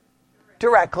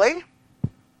directly?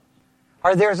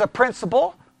 Or there's a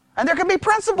principle? And there can be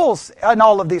principles in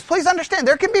all of these. Please understand,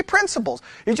 there can be principles.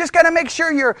 You just got to make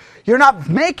sure you're not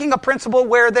making a principle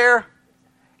where there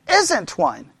isn't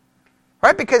one.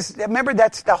 Right? Because remember,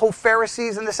 that's the whole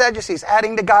Pharisees and the Sadducees,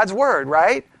 adding to God's Word,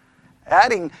 right?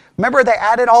 Remember they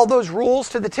added all those rules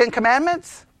to the Ten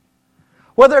Commandments?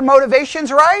 Were their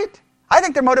motivations right? I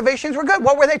think their motivations were good.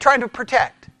 What were they trying to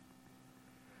protect?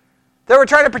 They were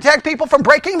trying to protect people from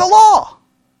breaking the law.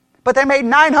 But they made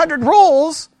 900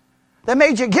 rules that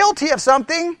made you guilty of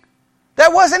something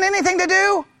that wasn't anything to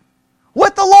do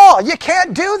with the law. You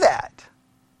can't do that.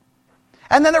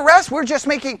 And then the rest, we're just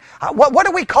making, what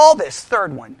do we call this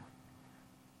third one?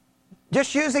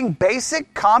 Just using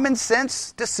basic common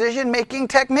sense decision-making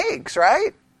techniques,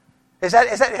 right?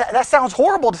 That sounds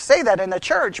horrible to say that in the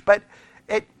church, but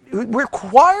it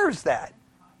requires that.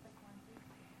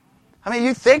 I mean,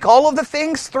 you think all of the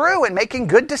things through and making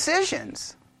good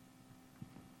decisions.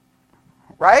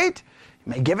 Right?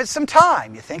 You may give it some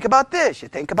time. You think about this. You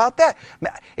think about that.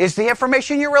 Is the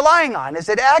information you're relying on, is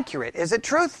it accurate? Is it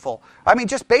truthful? I mean,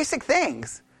 just basic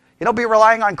things. You don't be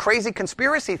relying on crazy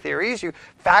conspiracy theories.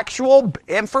 Factual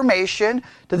information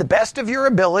to the best of your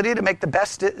ability to make the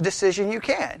best decision you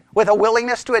can, with a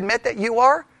willingness to admit that you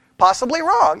are possibly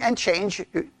wrong and change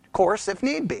course if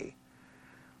need be.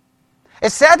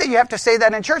 It's sad that you have to say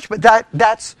that in church, but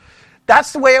that's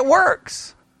the way it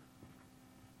works.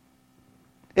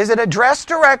 Is it addressed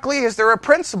directly? Is there a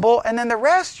principle? And then the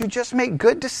rest, you just make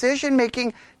good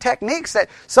decision-making techniques that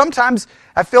sometimes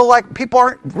I feel like people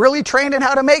aren't really trained in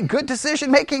how to make good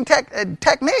decision-making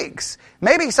techniques.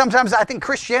 Maybe sometimes I think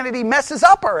Christianity messes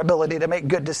up our ability to make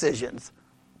good decisions.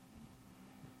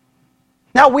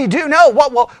 Now, we do know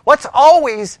what's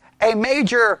always a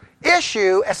major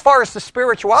issue as far as the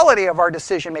spirituality of our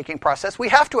decision-making process. We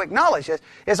have to acknowledge it,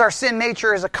 is our sin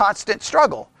nature is a constant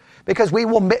struggle. Because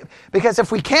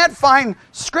if we can't find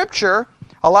Scripture,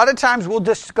 a lot of times we'll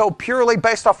just go purely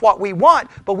based off what we want.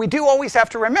 But we do always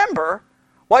have to remember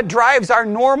what drives our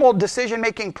normal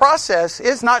decision-making process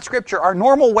is not Scripture. Our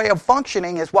normal way of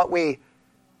functioning is what we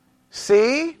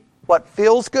see, what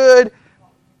feels good,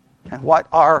 and what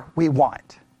we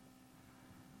want.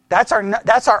 That's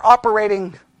our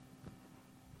operating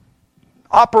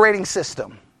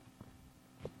system.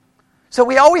 So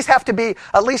we always have to be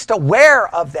at least aware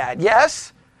of that,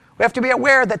 yes? We have to be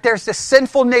aware that there's this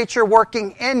sinful nature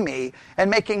working in me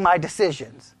and making my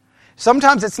decisions.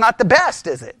 Sometimes it's not the best,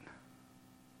 is it?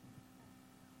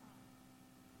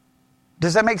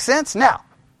 Does that make sense? Now,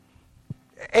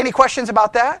 any questions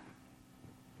about that?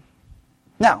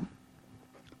 Now,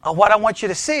 what I want you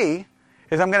to see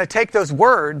is I'm going to take those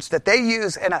words that they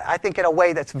use, and I think in a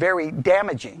way that's very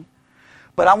damaging,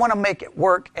 but I want to make it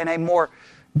work in a more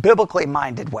biblically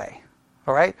minded way.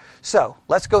 All right? So,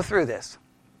 let's go through this.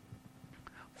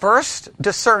 First,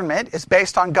 discernment is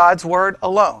based on God's Word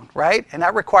alone, right? And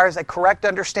that requires a correct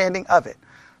understanding of it.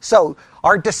 So,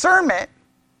 our discernment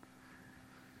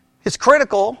is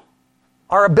critical.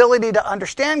 Our ability to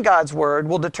understand God's Word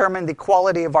will determine the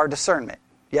quality of our discernment.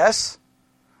 Yes?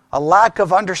 A lack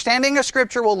of understanding of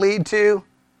Scripture will lead to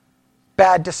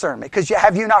bad discernment. Because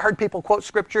have you not heard people quote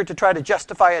Scripture to try to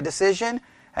justify a decision?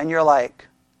 And you're like,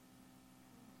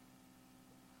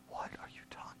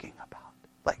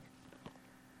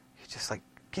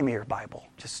 give me your Bible.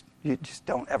 You just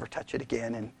don't ever touch it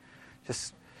again, and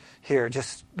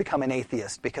just become an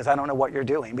atheist because I don't know what you're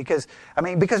doing. Because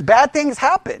bad things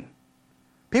happen.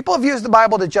 People have used the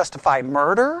Bible to justify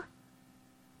murder,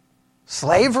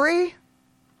 slavery,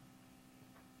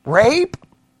 rape,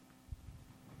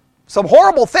 some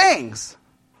horrible things.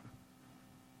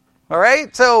 All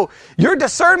right? So your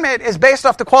discernment is based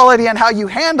off the quality and how you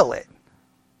handle it.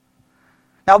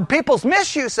 Now, people's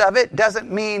misuse of it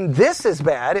doesn't mean this is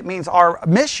bad. It means our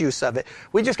misuse of it.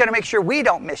 We just got to make sure we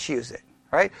don't misuse it.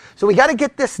 All right? So we got to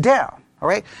get this down. All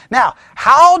right? Now,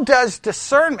 how does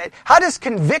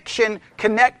conviction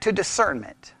connect to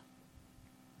discernment?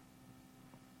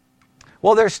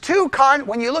 Well, there's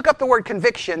when you look up the word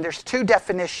conviction, there's two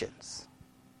definitions.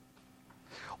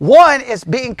 One is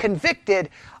being convicted.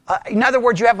 In other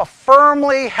words, you have a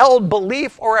firmly held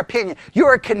belief or opinion. You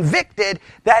are convicted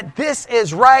that this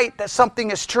is right, that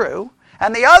something is true.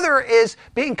 And the other is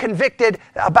being convicted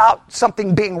about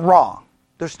something being wrong.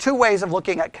 There's two ways of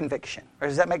looking at conviction.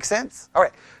 Does that make sense? All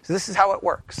right, so this is how it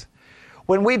works.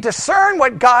 When we discern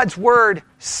what God's Word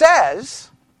says,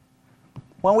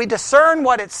 when we discern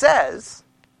what it says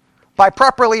by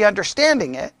properly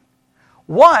understanding it,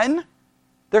 one,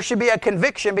 there should be a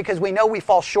conviction because we know we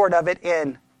fall short of it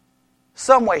in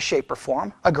some way, shape, or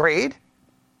form. Agreed?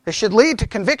 It should lead to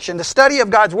conviction. The study of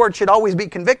God's Word should always be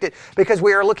convicted because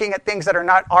we are looking at things that are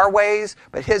not our ways,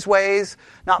 but His ways,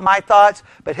 not my thoughts,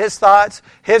 but His thoughts,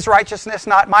 His righteousness,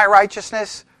 not my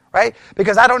righteousness, right?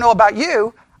 Because I don't know about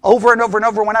you, over and over and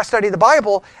over when I study the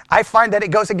Bible, I find that it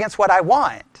goes against what I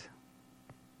want.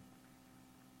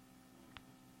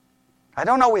 I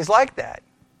don't always like that.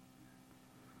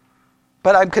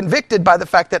 But I'm convicted by the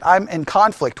fact that I'm in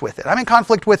conflict with it. I'm in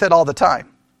conflict with it all the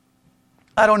time.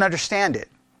 I don't understand it.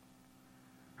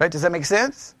 Right? Does that make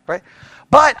sense? Right?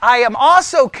 But I am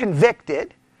also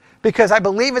convicted, because I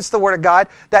believe it's the Word of God,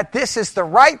 that this is the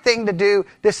right thing to do.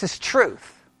 This is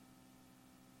truth.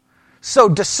 So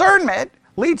discernment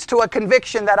leads to a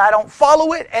conviction that I don't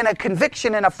follow it, and a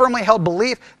conviction and a firmly held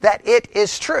belief that it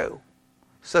is true.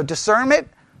 So discernment,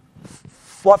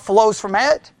 what flows from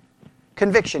it?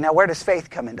 Conviction. Now, where does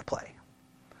faith come into play?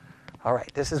 All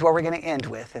right, this is where we're going to end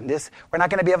with. And this, we're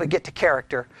not going to be able to get to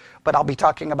character, but I'll be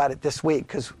talking about it this week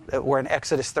because we're in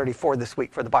Exodus 34 this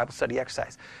week for the Bible study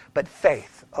exercise. But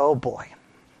faith, oh boy.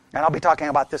 And I'll be talking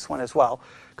about this one as well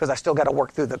because I still got to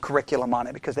work through the curriculum on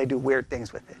it because they do weird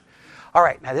things with it. All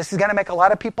right, now this is going to make a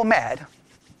lot of people mad,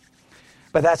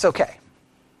 but that's okay.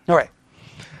 All right.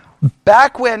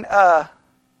 Back when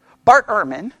Bart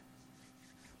Ehrman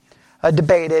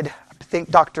debated, I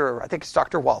think it's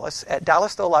Dr. Wallace at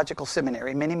Dallas Theological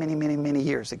Seminary many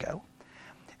years ago,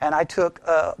 and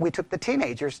we took the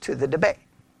teenagers to the debate.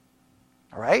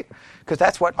 All right? Because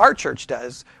that's what our church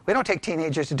does. We don't take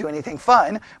teenagers to do anything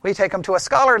fun. We take them to a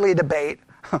scholarly debate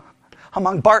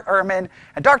among Bart Ehrman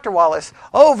and Dr. Wallace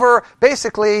over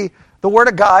basically the Word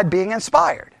of God being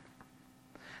inspired.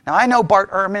 Now, I know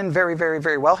Bart Ehrman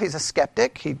very well. He's a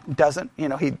skeptic. He doesn't,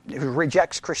 he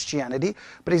rejects Christianity,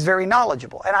 but he's very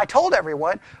knowledgeable. And I told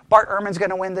everyone, Bart Ehrman's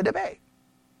going to win the debate.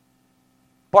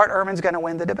 Bart Ehrman's going to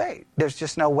win the debate. There's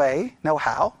just no way, no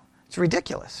how. It's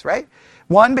ridiculous, right?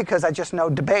 One, because I just know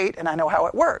debate and I know how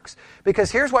it works.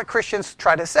 Because here's what Christians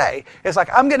try to say. It's like,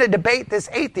 I'm going to debate this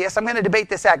atheist, I'm going to debate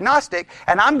this agnostic,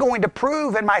 and I'm going to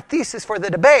prove in my thesis for the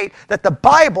debate that the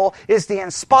Bible is the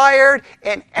inspired,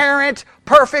 inerrant,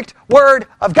 perfect Word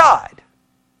of God.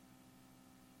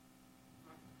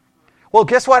 Well,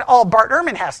 guess what all Bart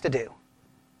Ehrman has to do?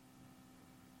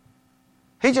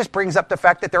 He just brings up the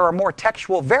fact that there are more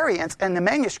textual variants in the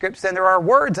manuscripts than there are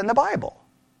words in the Bible.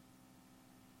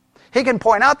 He can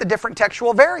point out the different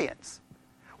textual variants,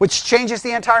 which changes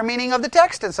the entire meaning of the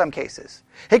text in some cases.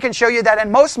 He can show you that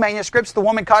in most manuscripts, the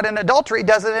woman caught in adultery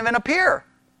doesn't even appear.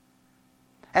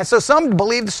 And so some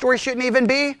believe the story shouldn't even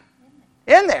be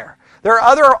in there. There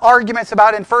are other arguments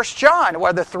about in 1 John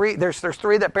where there's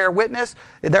three that bear witness.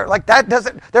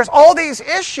 There's all these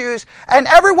issues, and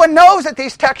everyone knows that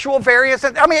these textual variants,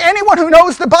 anyone who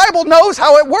knows the Bible knows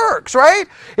how it works, right?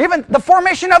 Even the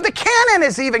formation of the canon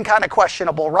is even kind of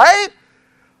questionable, right?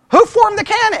 Who formed the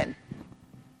canon?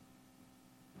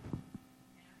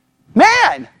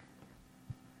 Man.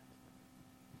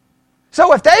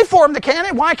 So if they formed the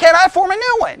canon, why can't I form a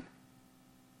new one?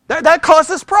 That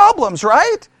causes problems,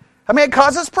 right? It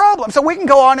causes problems. So we can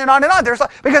go on and on and on.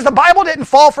 Because the Bible didn't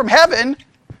fall from heaven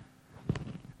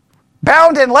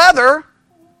bound in leather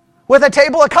with a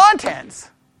table of contents.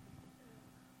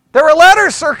 There were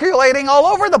letters circulating all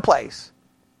over the place.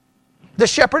 The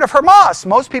Shepherd of Hermas,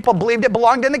 most people believed it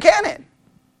belonged in the canon.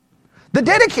 The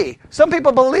Didache, some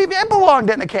people believe it belonged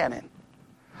in the canon.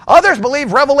 Others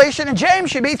believe Revelation and James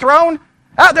should be thrown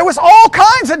out. There was all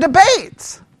kinds of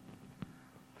debates.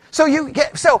 So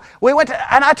we went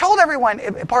to, and I told everyone,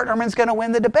 Bart Ehrman's going to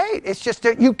win the debate. It's just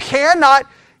that you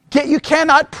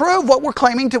cannot prove what we're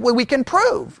claiming we can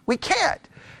prove. We can't.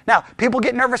 Now, people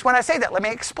get nervous when I say that. Let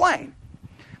me explain.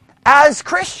 As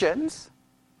Christians,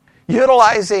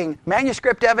 utilizing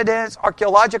manuscript evidence,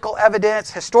 archaeological evidence,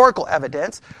 historical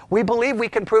evidence, we believe we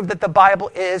can prove that the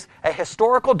Bible is a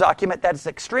historical document that is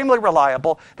extremely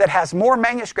reliable, that has more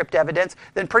manuscript evidence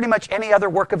than pretty much any other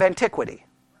work of antiquity.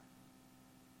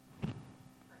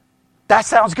 That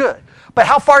sounds good. But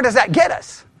how far does that get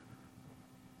us?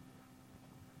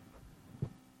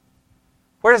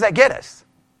 Where does that get us?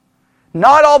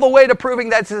 Not all the way to proving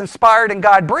that it's inspired and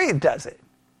God-breathed, does it?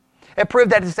 It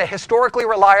proved that it's a historically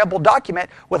reliable document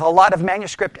with a lot of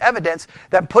manuscript evidence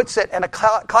that puts it in a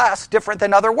class different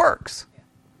than other works.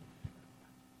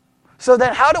 So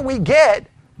then how do we get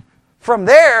from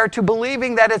there to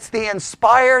believing that it's the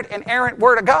inspired, inerrant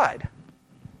Word of God?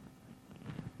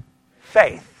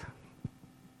 Faith.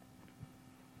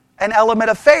 An element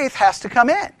of faith has to come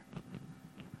in.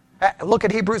 Look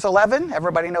at Hebrews 11.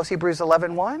 Everybody knows Hebrews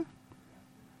 11:1.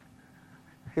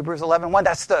 Hebrews 11:1.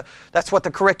 That's what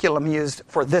the curriculum used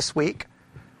for this week.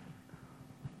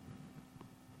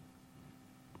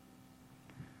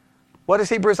 What does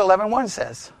Hebrews 11:1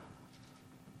 says?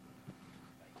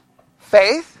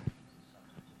 Faith,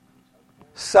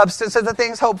 substance of the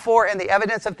things hoped for, and the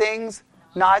evidence of things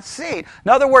not seen.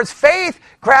 In other words, faith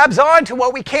grabs on to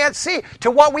what we can't see,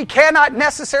 to what we cannot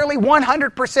necessarily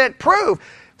 100% prove.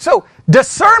 So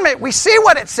discernment, we see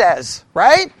what it says,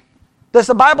 right? Does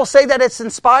the Bible say that it's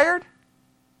inspired?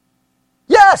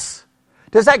 Yes.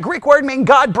 Does that Greek word mean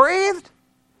God-breathed?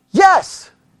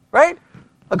 Yes. Right?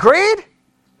 Agreed?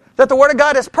 That the Word of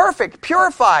God is perfect,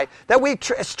 purified, that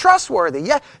it's trustworthy.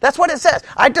 Yeah, that's what it says.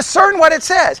 I discern what it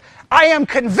says. I am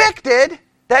convicted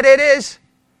that it is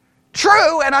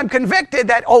true, and I'm convicted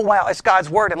that, oh, well, it's God's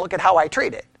Word, and look at how I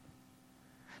treat it.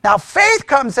 Now, faith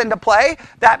comes into play,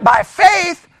 that by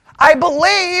faith, I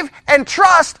believe and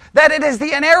trust that it is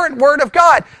the inerrant Word of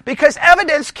God, because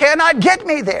evidence cannot get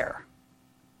me there.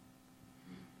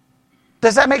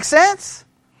 Does that make sense?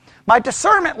 My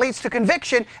discernment leads to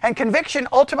conviction, and conviction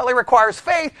ultimately requires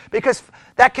faith, because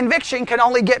that conviction can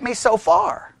only get me so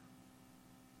far.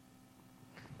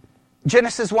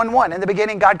 Genesis 1:1, in the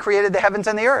beginning God created the heavens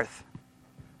and the earth.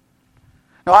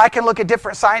 Now I can look at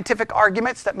different scientific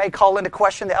arguments that may call into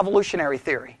question the evolutionary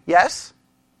theory. Yes?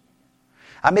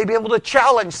 I may be able to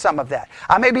challenge some of that.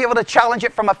 I may be able to challenge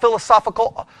it from a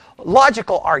philosophical,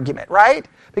 logical argument, right?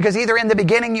 Because either in the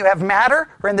beginning you have matter,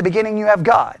 or in the beginning you have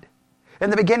God. In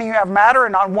the beginning you have matter,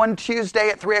 and on one Tuesday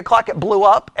at 3 o'clock it blew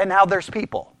up, and now there's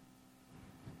people.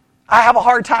 I have a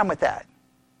hard time with that.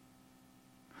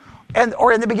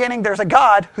 Or in the beginning there's a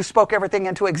God who spoke everything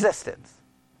into existence.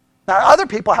 Now other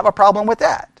people have a problem with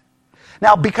that.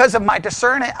 Now because of my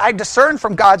discernment, I discern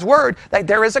from God's Word that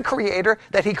there is a Creator,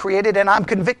 that He created, and I'm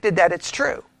convicted that it's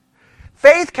true.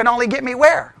 Faith can only get me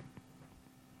where?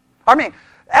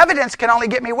 Evidence can only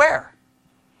get me where?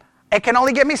 It can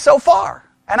only get me so far.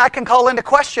 And I can call into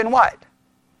question what?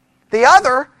 The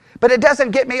other, but it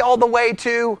doesn't get me all the way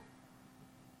to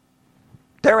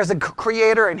there is a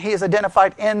Creator and He is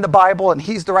identified in the Bible and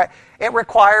He's the right. It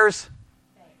requires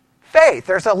faith.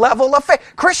 There's a level of faith.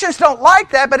 Christians don't like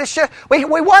that, but it's just, we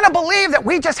want to believe that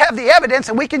we just have the evidence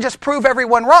and we can just prove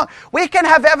everyone wrong. We can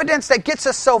have evidence that gets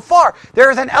us so far.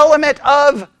 There's an element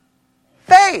of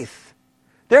faith.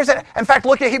 In fact,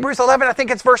 look at Hebrews 11, I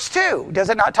think it's verse 2. Does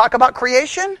it not talk about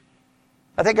creation?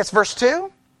 I think it's verse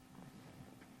 2.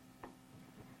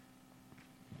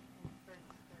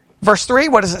 Verse 3,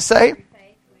 what does it say?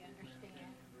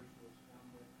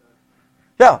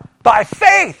 Yeah, by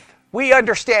faith we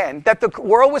understand that the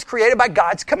world was created by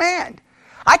God's command.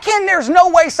 There's no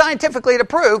way scientifically to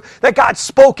prove that God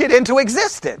spoke it into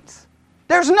existence.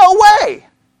 There's no way.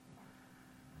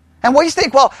 And we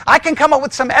think, well, I can come up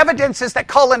with some evidences that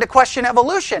call into question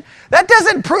evolution. That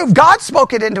doesn't prove God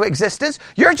spoke it into existence.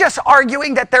 You're just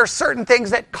arguing that there are certain things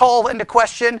that call into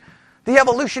question the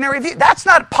evolutionary view. That's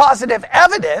not positive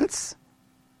evidence.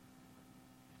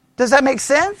 Does that make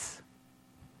sense?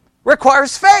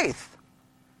 Requires faith.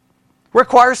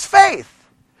 Requires faith.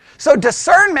 So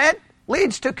discernment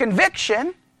leads to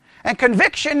conviction, and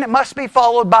conviction must be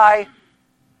followed by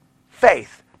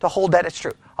faith to hold that it's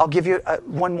true. I'll give you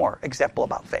one more example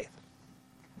about faith.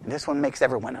 And this one makes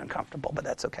everyone uncomfortable, but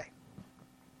that's okay.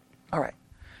 All right.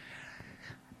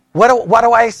 What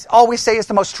do I always say is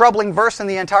the most troubling verse in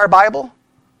the entire Bible?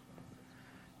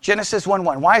 Genesis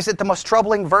 1:1. Why is it the most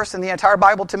troubling verse in the entire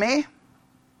Bible to me?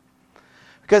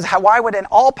 Because why would an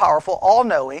all-powerful,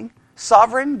 all-knowing,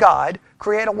 sovereign God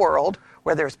create a world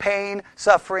where there's pain,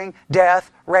 suffering,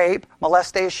 death, rape,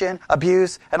 molestation,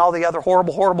 abuse, and all the other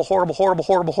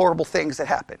horrible things that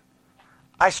happen?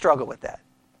 I struggle with that.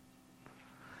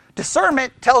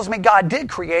 Discernment tells me God did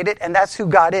create it, and that's who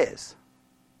God is.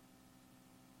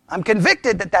 I'm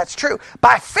convicted that that's true.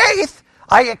 By faith,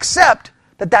 I accept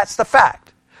that that's the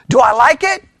fact. Do I like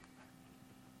it?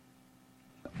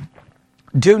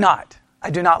 Do not. I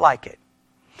do not like it.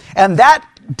 And that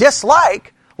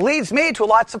dislike leads me to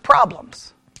lots of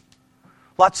problems,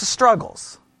 lots of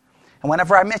struggles. And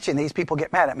whenever I mention these, people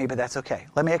get mad at me, but that's okay.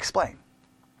 Let me explain.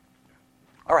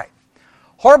 All right.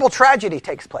 horrible tragedy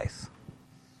takes place.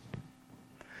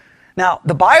 Now,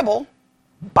 the Bible,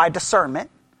 by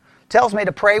discernment, tells me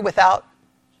to pray without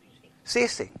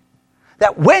ceasing.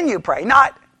 That when you pray,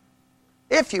 not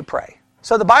if you pray.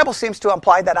 So the Bible seems to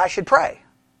imply that I should pray.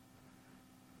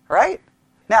 Right?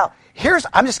 Now,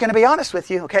 I'm just going to be honest with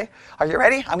you, okay? Are you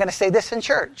ready? I'm going to say this in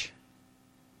church.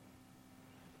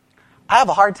 I have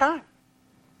a hard time.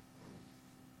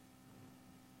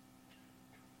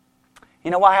 You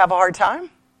know why I have a hard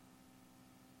time?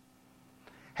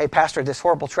 Hey, Pastor, this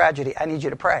horrible tragedy, I need you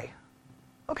to pray.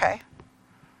 Okay.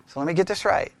 So let me get this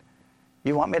right.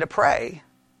 You want me to pray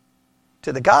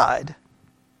to the God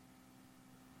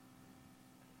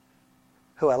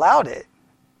who allowed it,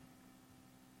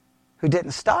 who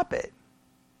didn't stop it,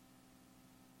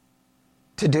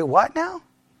 to do what now?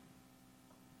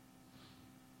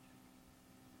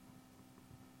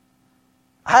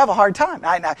 I have a hard time.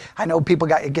 I know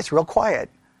it gets real quiet.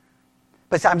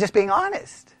 But I'm just being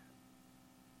honest.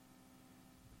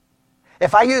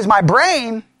 If I use my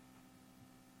brain,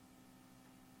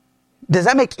 does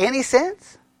that make any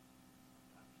sense?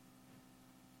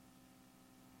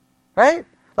 Right?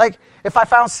 Like, if I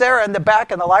found Sarah in the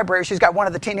back in the library, she's got one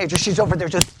of the teenagers, she's over there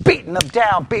just beating them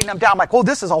down. I'm like, oh,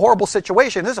 this is a horrible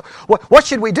situation. What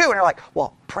should we do? And they're like,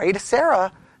 well, pray to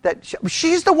Sarah that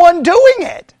she's the one doing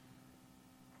it.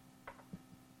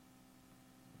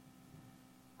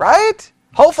 Right?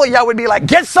 Hopefully y'all would be like,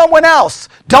 get someone else.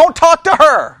 Don't talk to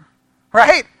her.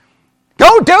 Right?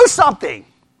 Go do something.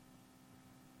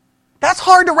 That's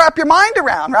hard to wrap your mind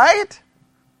around, right?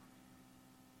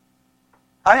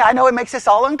 I know it makes us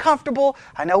all uncomfortable.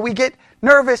 I know we get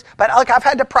nervous. But look, I've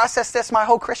had to process this my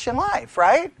whole Christian life,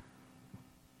 right?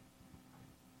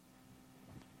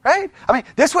 Right? I mean,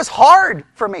 this was hard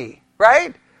for me,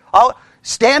 right?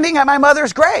 Standing at my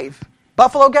mother's grave,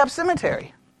 Buffalo Gap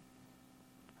Cemetery.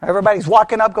 Everybody's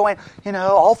walking up going,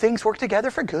 all things work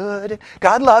together for good.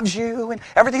 God loves you and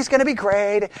everything's going to be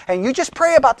great. And you just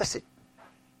pray about this.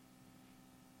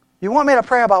 You want me to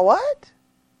pray about what?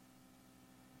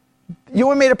 You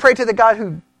want me to pray to the God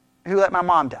who let my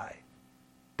mom die?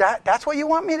 That's what you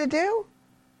want me to do?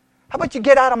 How about you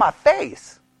get out of my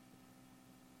face?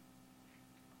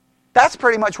 That's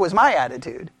pretty much was my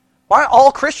attitude. Why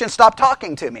all Christians stop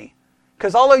talking to me?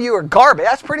 Because all of you are garbage.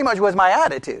 That's pretty much was my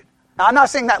attitude. Now, I'm not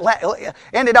saying that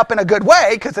ended up in a good way,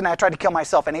 because then I tried to kill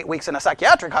myself in 8 weeks in a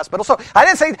psychiatric hospital. So I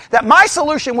didn't say that my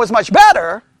solution was much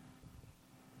better,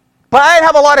 but I didn't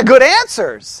have a lot of good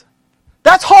answers.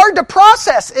 That's hard to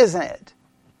process, isn't it?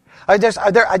 I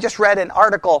just read an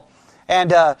article,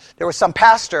 and there was some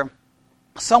pastor.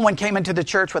 Someone came into the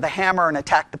church with a hammer and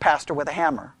attacked the pastor with a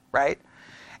hammer, right?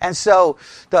 And so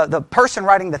the person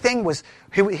writing the thing was,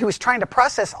 he was trying to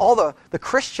process all the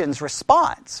Christians'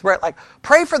 response, right? Like,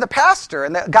 pray for the pastor.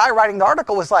 And the guy writing the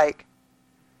article was like,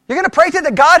 you're going to pray to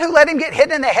the God who let him get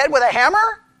hit in the head with a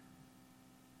hammer?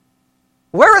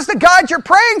 Where is the God you're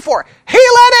praying for? He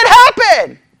let it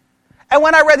happen! And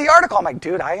when I read the article, I'm like,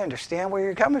 dude, I understand where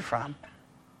you're coming from.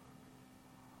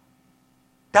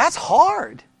 That's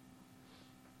hard.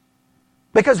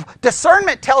 Because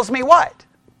discernment tells me what?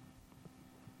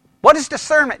 What does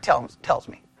discernment tells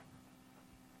me?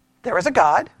 There is a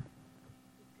God.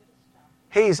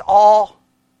 He's all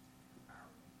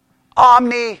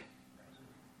omni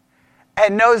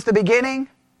and knows the beginning,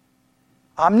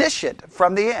 omniscient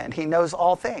from the end. He knows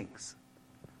all things.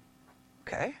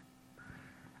 Okay?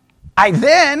 I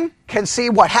then can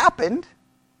see what happened.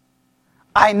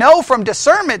 I know from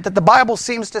discernment that the Bible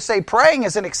seems to say praying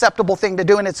is an acceptable thing to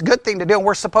do and it's a good thing to do and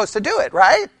we're supposed to do it,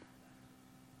 right?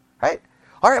 Right?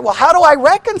 All right, well, how do I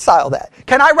reconcile that?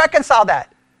 Can I reconcile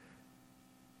that?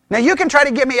 Now, you can try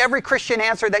to give me every Christian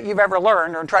answer that you've ever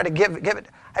learned or try to give it.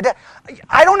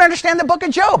 I don't understand the book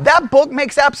of Job. That book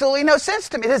makes absolutely no sense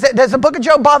to me. Does the book of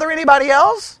Job bother anybody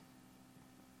else?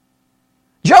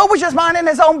 Job was just minding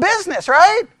his own business,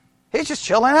 right? He's just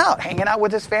chilling out, hanging out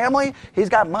with his family. He's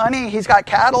got money. He's got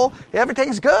cattle.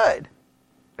 Everything's good.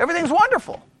 Everything's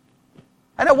wonderful.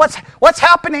 I know what's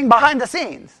happening behind the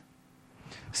scenes.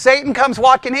 Satan comes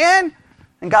walking in,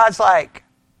 and God's like,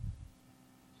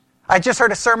 I just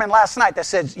heard a sermon last night that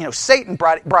said, Satan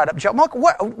brought up Job. Look,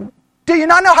 what? Do you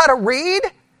not know how to read?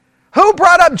 Who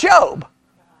brought up Job?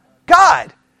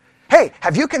 God. Hey,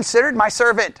 have you considered my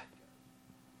servant?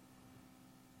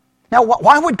 Now,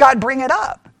 why would God bring it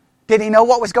up? Did he know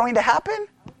what was going to happen?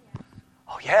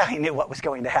 Oh, yeah, he knew what was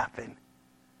going to happen.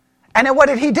 And then what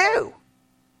did he do?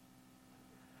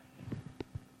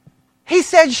 He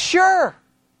said, sure.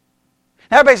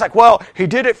 Now everybody's like, well, he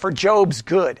did it for Job's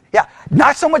good. Yeah,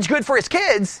 not so much good for his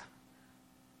kids.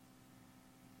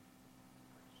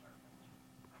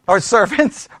 or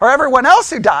servants or everyone else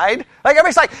who died. Like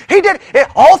everybody's like, he did,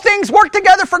 all things work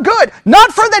together for good,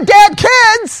 not for the dead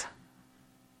kids.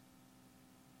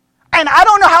 And I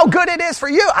don't know how good it is for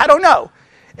you. I don't know.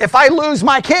 If I lose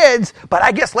my kids, but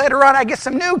I guess later on I get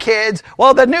some new kids,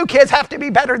 well, the new kids have to be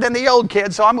better than the old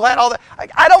kids, so I'm glad all that.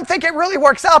 I don't think it really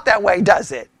works out that way,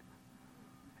 does it?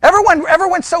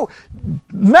 Everyone so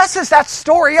messes that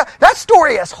story up. That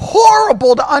story is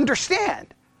horrible to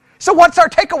understand. So what's our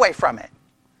takeaway from it?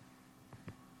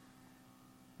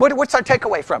 What's our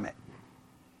takeaway from it?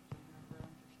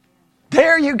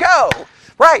 There you go.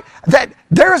 Right. That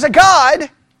there's a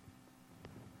God.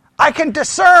 I can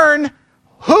discern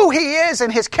who he is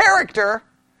and his character,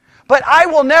 but I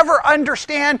will never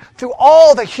understand through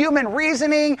all the human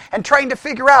reasoning and trying to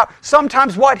figure out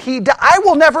sometimes what he does. I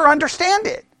will never understand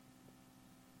it.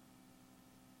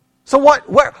 So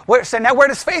so now where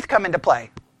does faith come into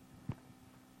play?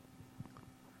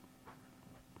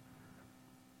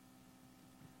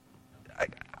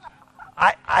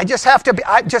 I just have to be,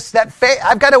 I've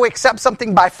got to accept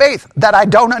something by faith that I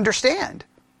don't understand.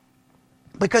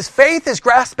 Because faith is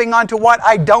grasping onto what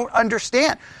I don't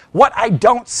understand, what I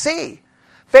don't see.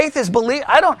 Faith is belief.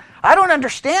 I don't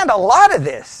understand a lot of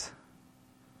this.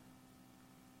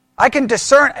 I can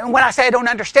discern, and when I say I don't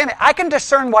understand it, I can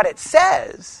discern what it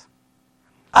says.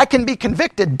 I can be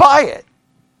convicted by it.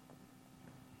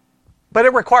 But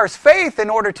it requires faith in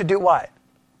order to do what?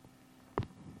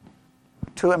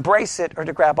 To embrace it or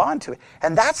to grab onto it.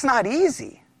 And that's not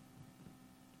easy.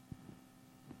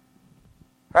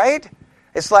 Right?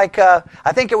 It's like, I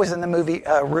think it was in the movie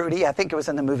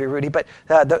Rudy. But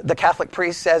the Catholic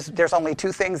priest says, there's only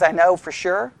two things I know for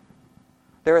sure.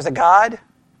 There is a God,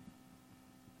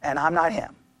 and I'm not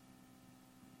him.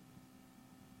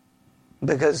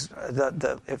 Because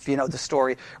if you know the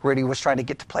story, Rudy was trying to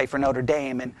get to play for Notre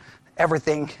Dame, and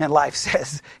everything in life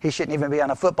says he shouldn't even be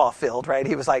on a football field, right?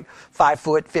 He was like 5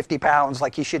 foot, 50 pounds,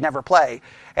 like he should never play.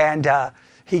 And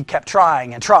he kept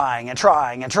trying and trying and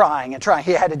trying and trying and trying.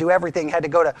 He had to do everything. He had to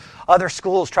go to other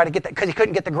schools, try to get that, because he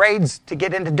couldn't get the grades to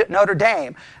get into Notre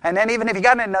Dame. And then even if he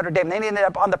got into Notre Dame, then he ended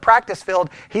up on the practice field.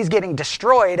 He's getting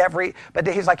destroyed but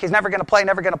he's like, he's never going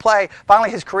to play. Finally,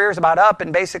 his career's about up,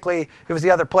 and basically it was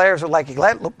the other players were like,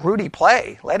 let Rudy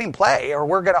play. Let him play, or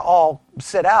we're going to all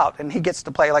sit out. And he gets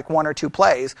to play like 1 or 2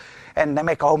 plays, and they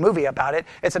make a whole movie about it.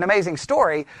 It's an amazing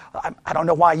story. I don't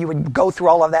know why you would go through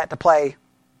all of that to play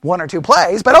 1 or 2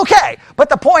 plays, but okay. But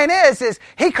the point is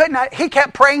he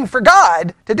kept praying for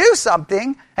God to do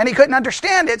something, and he couldn't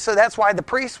understand it, so that's why the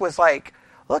priest was like,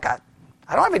 look, I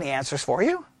don't have any answers for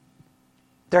you.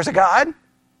 There's a God.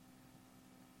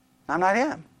 I'm not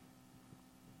him.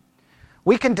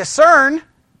 We can discern.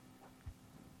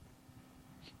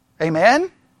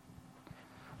 Amen?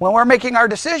 When we're making our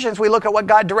decisions, we look at what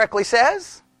God directly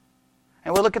says,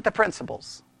 and we look at the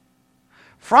principles.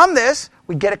 From this,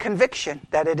 we get a conviction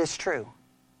that it is true.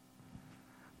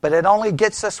 But it only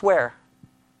gets us where?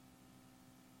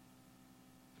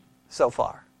 So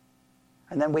far.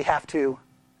 And then we have to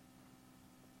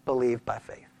believe by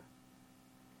faith.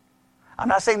 I'm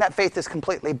not saying that faith is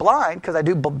completely blind, because I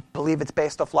do believe it's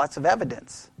based off lots of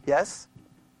evidence. Yes?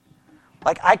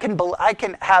 Like I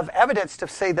can have evidence to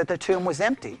say that the tomb was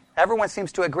empty. Everyone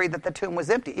seems to agree that the tomb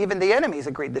was empty. Even the enemies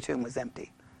agreed the tomb was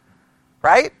empty.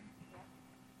 Right?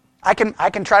 I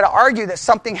can try to argue that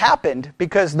something happened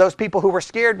because those people who were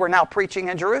scared were now preaching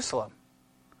in Jerusalem.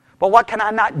 But what can I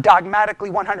not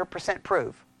dogmatically 100%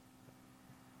 prove?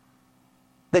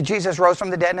 That Jesus rose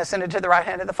from the dead and ascended to the right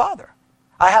hand of the Father.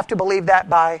 I have to believe that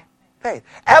by faith.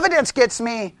 Evidence gets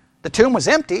me the tomb was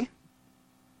empty.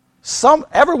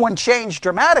 Everyone changed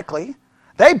dramatically.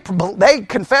 They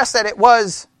confessed that it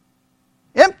was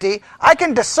empty. I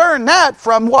can discern that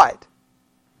from what?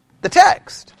 The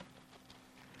text.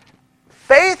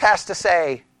 Faith has to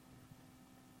say,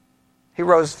 he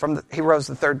rose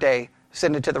the third day,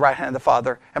 ascended to the right hand of the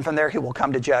Father, and from there he will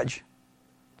come to judge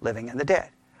living and the dead.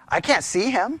 I can't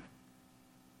see him.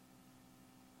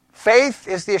 Faith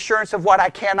is the assurance of what I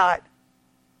cannot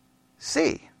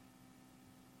see.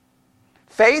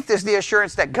 Faith is the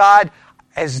assurance that God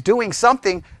is doing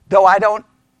something, though I don't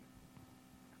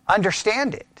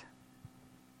understand it.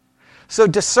 So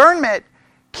discernment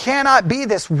cannot be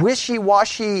this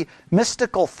wishy-washy,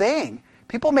 mystical thing.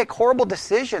 People make horrible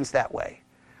decisions that way.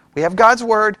 We have God's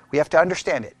Word. We have to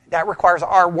understand it. That requires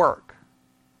our work.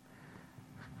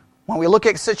 When we look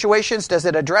at situations, does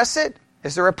it address it?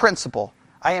 Is there a principle?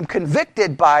 I am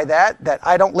convicted by that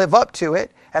I don't live up to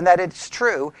it, and that it's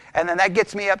true. And then that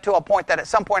gets me up to a point that at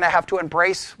some point I have to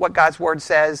embrace what God's Word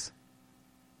says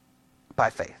by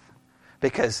faith.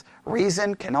 Because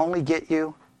reason can only get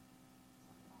you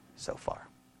so far.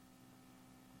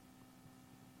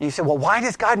 And you say, well, why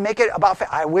does God make it about faith?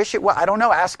 I wish it was. I don't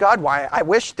know. Ask God why. I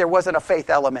wish there wasn't a faith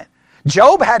element.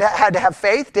 Job had to have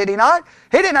faith, did he not?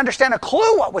 He didn't understand a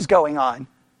clue what was going on.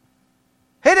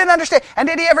 He didn't understand. And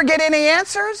did he ever get any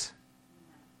answers?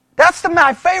 That's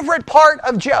my favorite part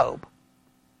of Job.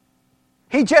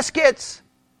 He just gets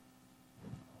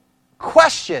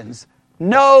questions,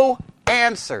 no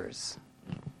answers.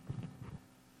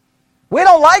 We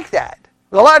don't like that.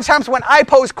 A lot of times when I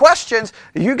pose questions,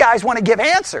 you guys want to give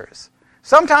answers.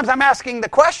 Sometimes I'm asking the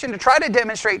question to try to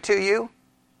demonstrate to you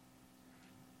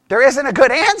there isn't a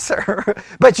good answer,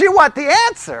 but you want the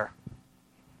answer,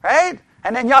 right?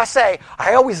 And then y'all say,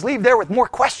 I always leave there with more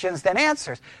questions than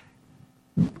answers.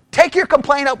 Take your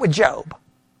complaint up with Job.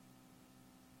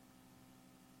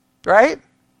 Right?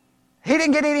 He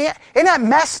didn't get any. Isn't that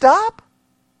messed up?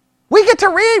 We get to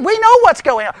read. We know what's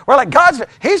going on. We're like,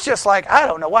 he's just like, I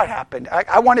don't know what happened.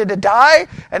 I wanted to die,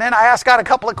 and then I ask God a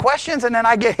couple of questions, and then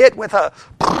I get hit with a...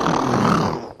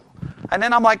 And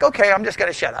then I'm like, okay, I'm just going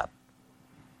to shut up.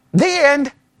 The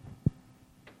end.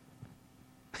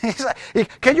 He's like,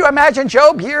 can you imagine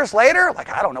Job years later? Like,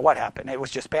 I don't know what happened. It was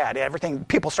just bad. Everything,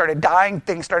 people started dying,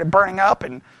 things started burning up,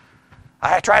 and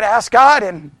I tried to ask God,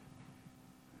 and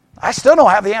I still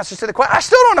don't have the answers to the question. I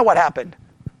still don't know what happened.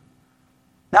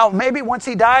 Now, maybe once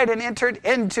he died and entered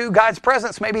into God's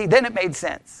presence, maybe then it made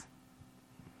sense.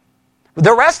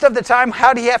 The rest of the time,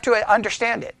 how do you have to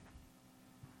understand it?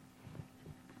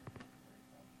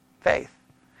 Faith.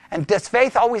 And does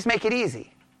faith always make it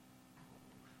easy?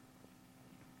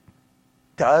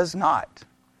 Does not.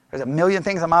 There's a million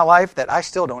things in my life that I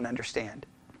still don't understand.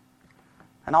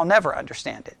 And I'll never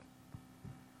understand it.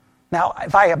 Now,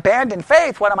 if I abandon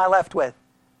faith, what am I left with?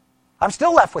 I'm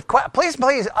still left with,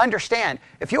 please understand,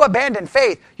 if you abandon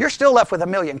faith, you're still left with a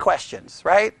million questions,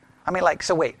 right? I mean, like,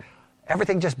 so wait,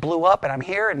 everything just blew up and I'm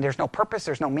here and there's no purpose,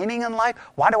 there's no meaning in life?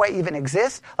 Why do I even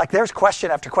exist? Like, there's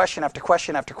question after question after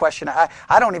question after question.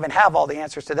 I don't even have all the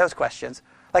answers to those questions.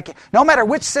 Like, no matter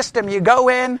which system you go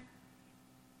in,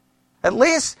 at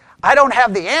least I don't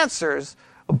have the answers,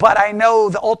 but I know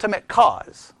the ultimate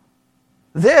cause.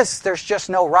 There's just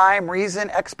no rhyme, reason,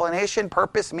 explanation,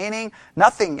 purpose, meaning,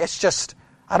 nothing. It's just,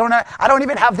 I don't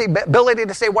even have the ability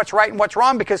to say what's right and what's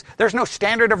wrong because there's no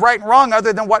standard of right and wrong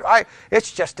other than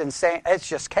it's just insane. It's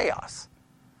just chaos.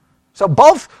 So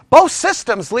both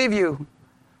systems leave you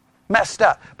messed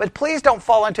up. But please don't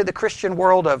fall into the Christian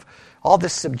world of all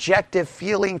this subjective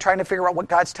feeling, trying to figure out what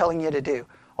God's telling you to do.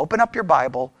 Open up your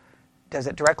Bible. Does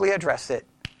it directly address it?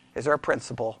 Is there a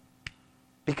principle?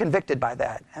 Be convicted by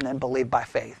that, and then believe by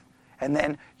faith. And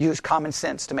then use common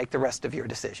sense to make the rest of your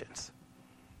decisions.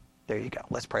 There you go.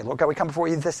 Let's pray. Lord God, we come before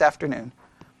you this afternoon.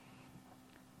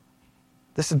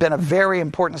 This has been a very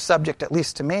important subject, at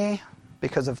least to me,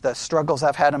 because of the struggles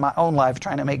I've had in my own life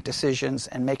trying to make decisions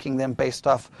and making them based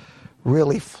off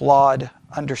really flawed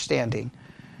understanding.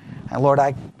 And Lord,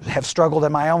 I have struggled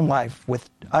in my own life with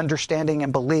understanding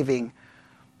and believing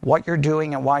what you're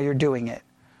doing and why you're doing it.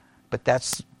 But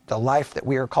that's the life that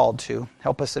we are called to.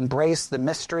 Help us embrace the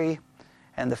mystery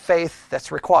and the faith that's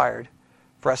required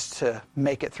for us to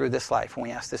make it through this life. And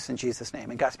we ask this in Jesus' name.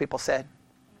 And God's people said...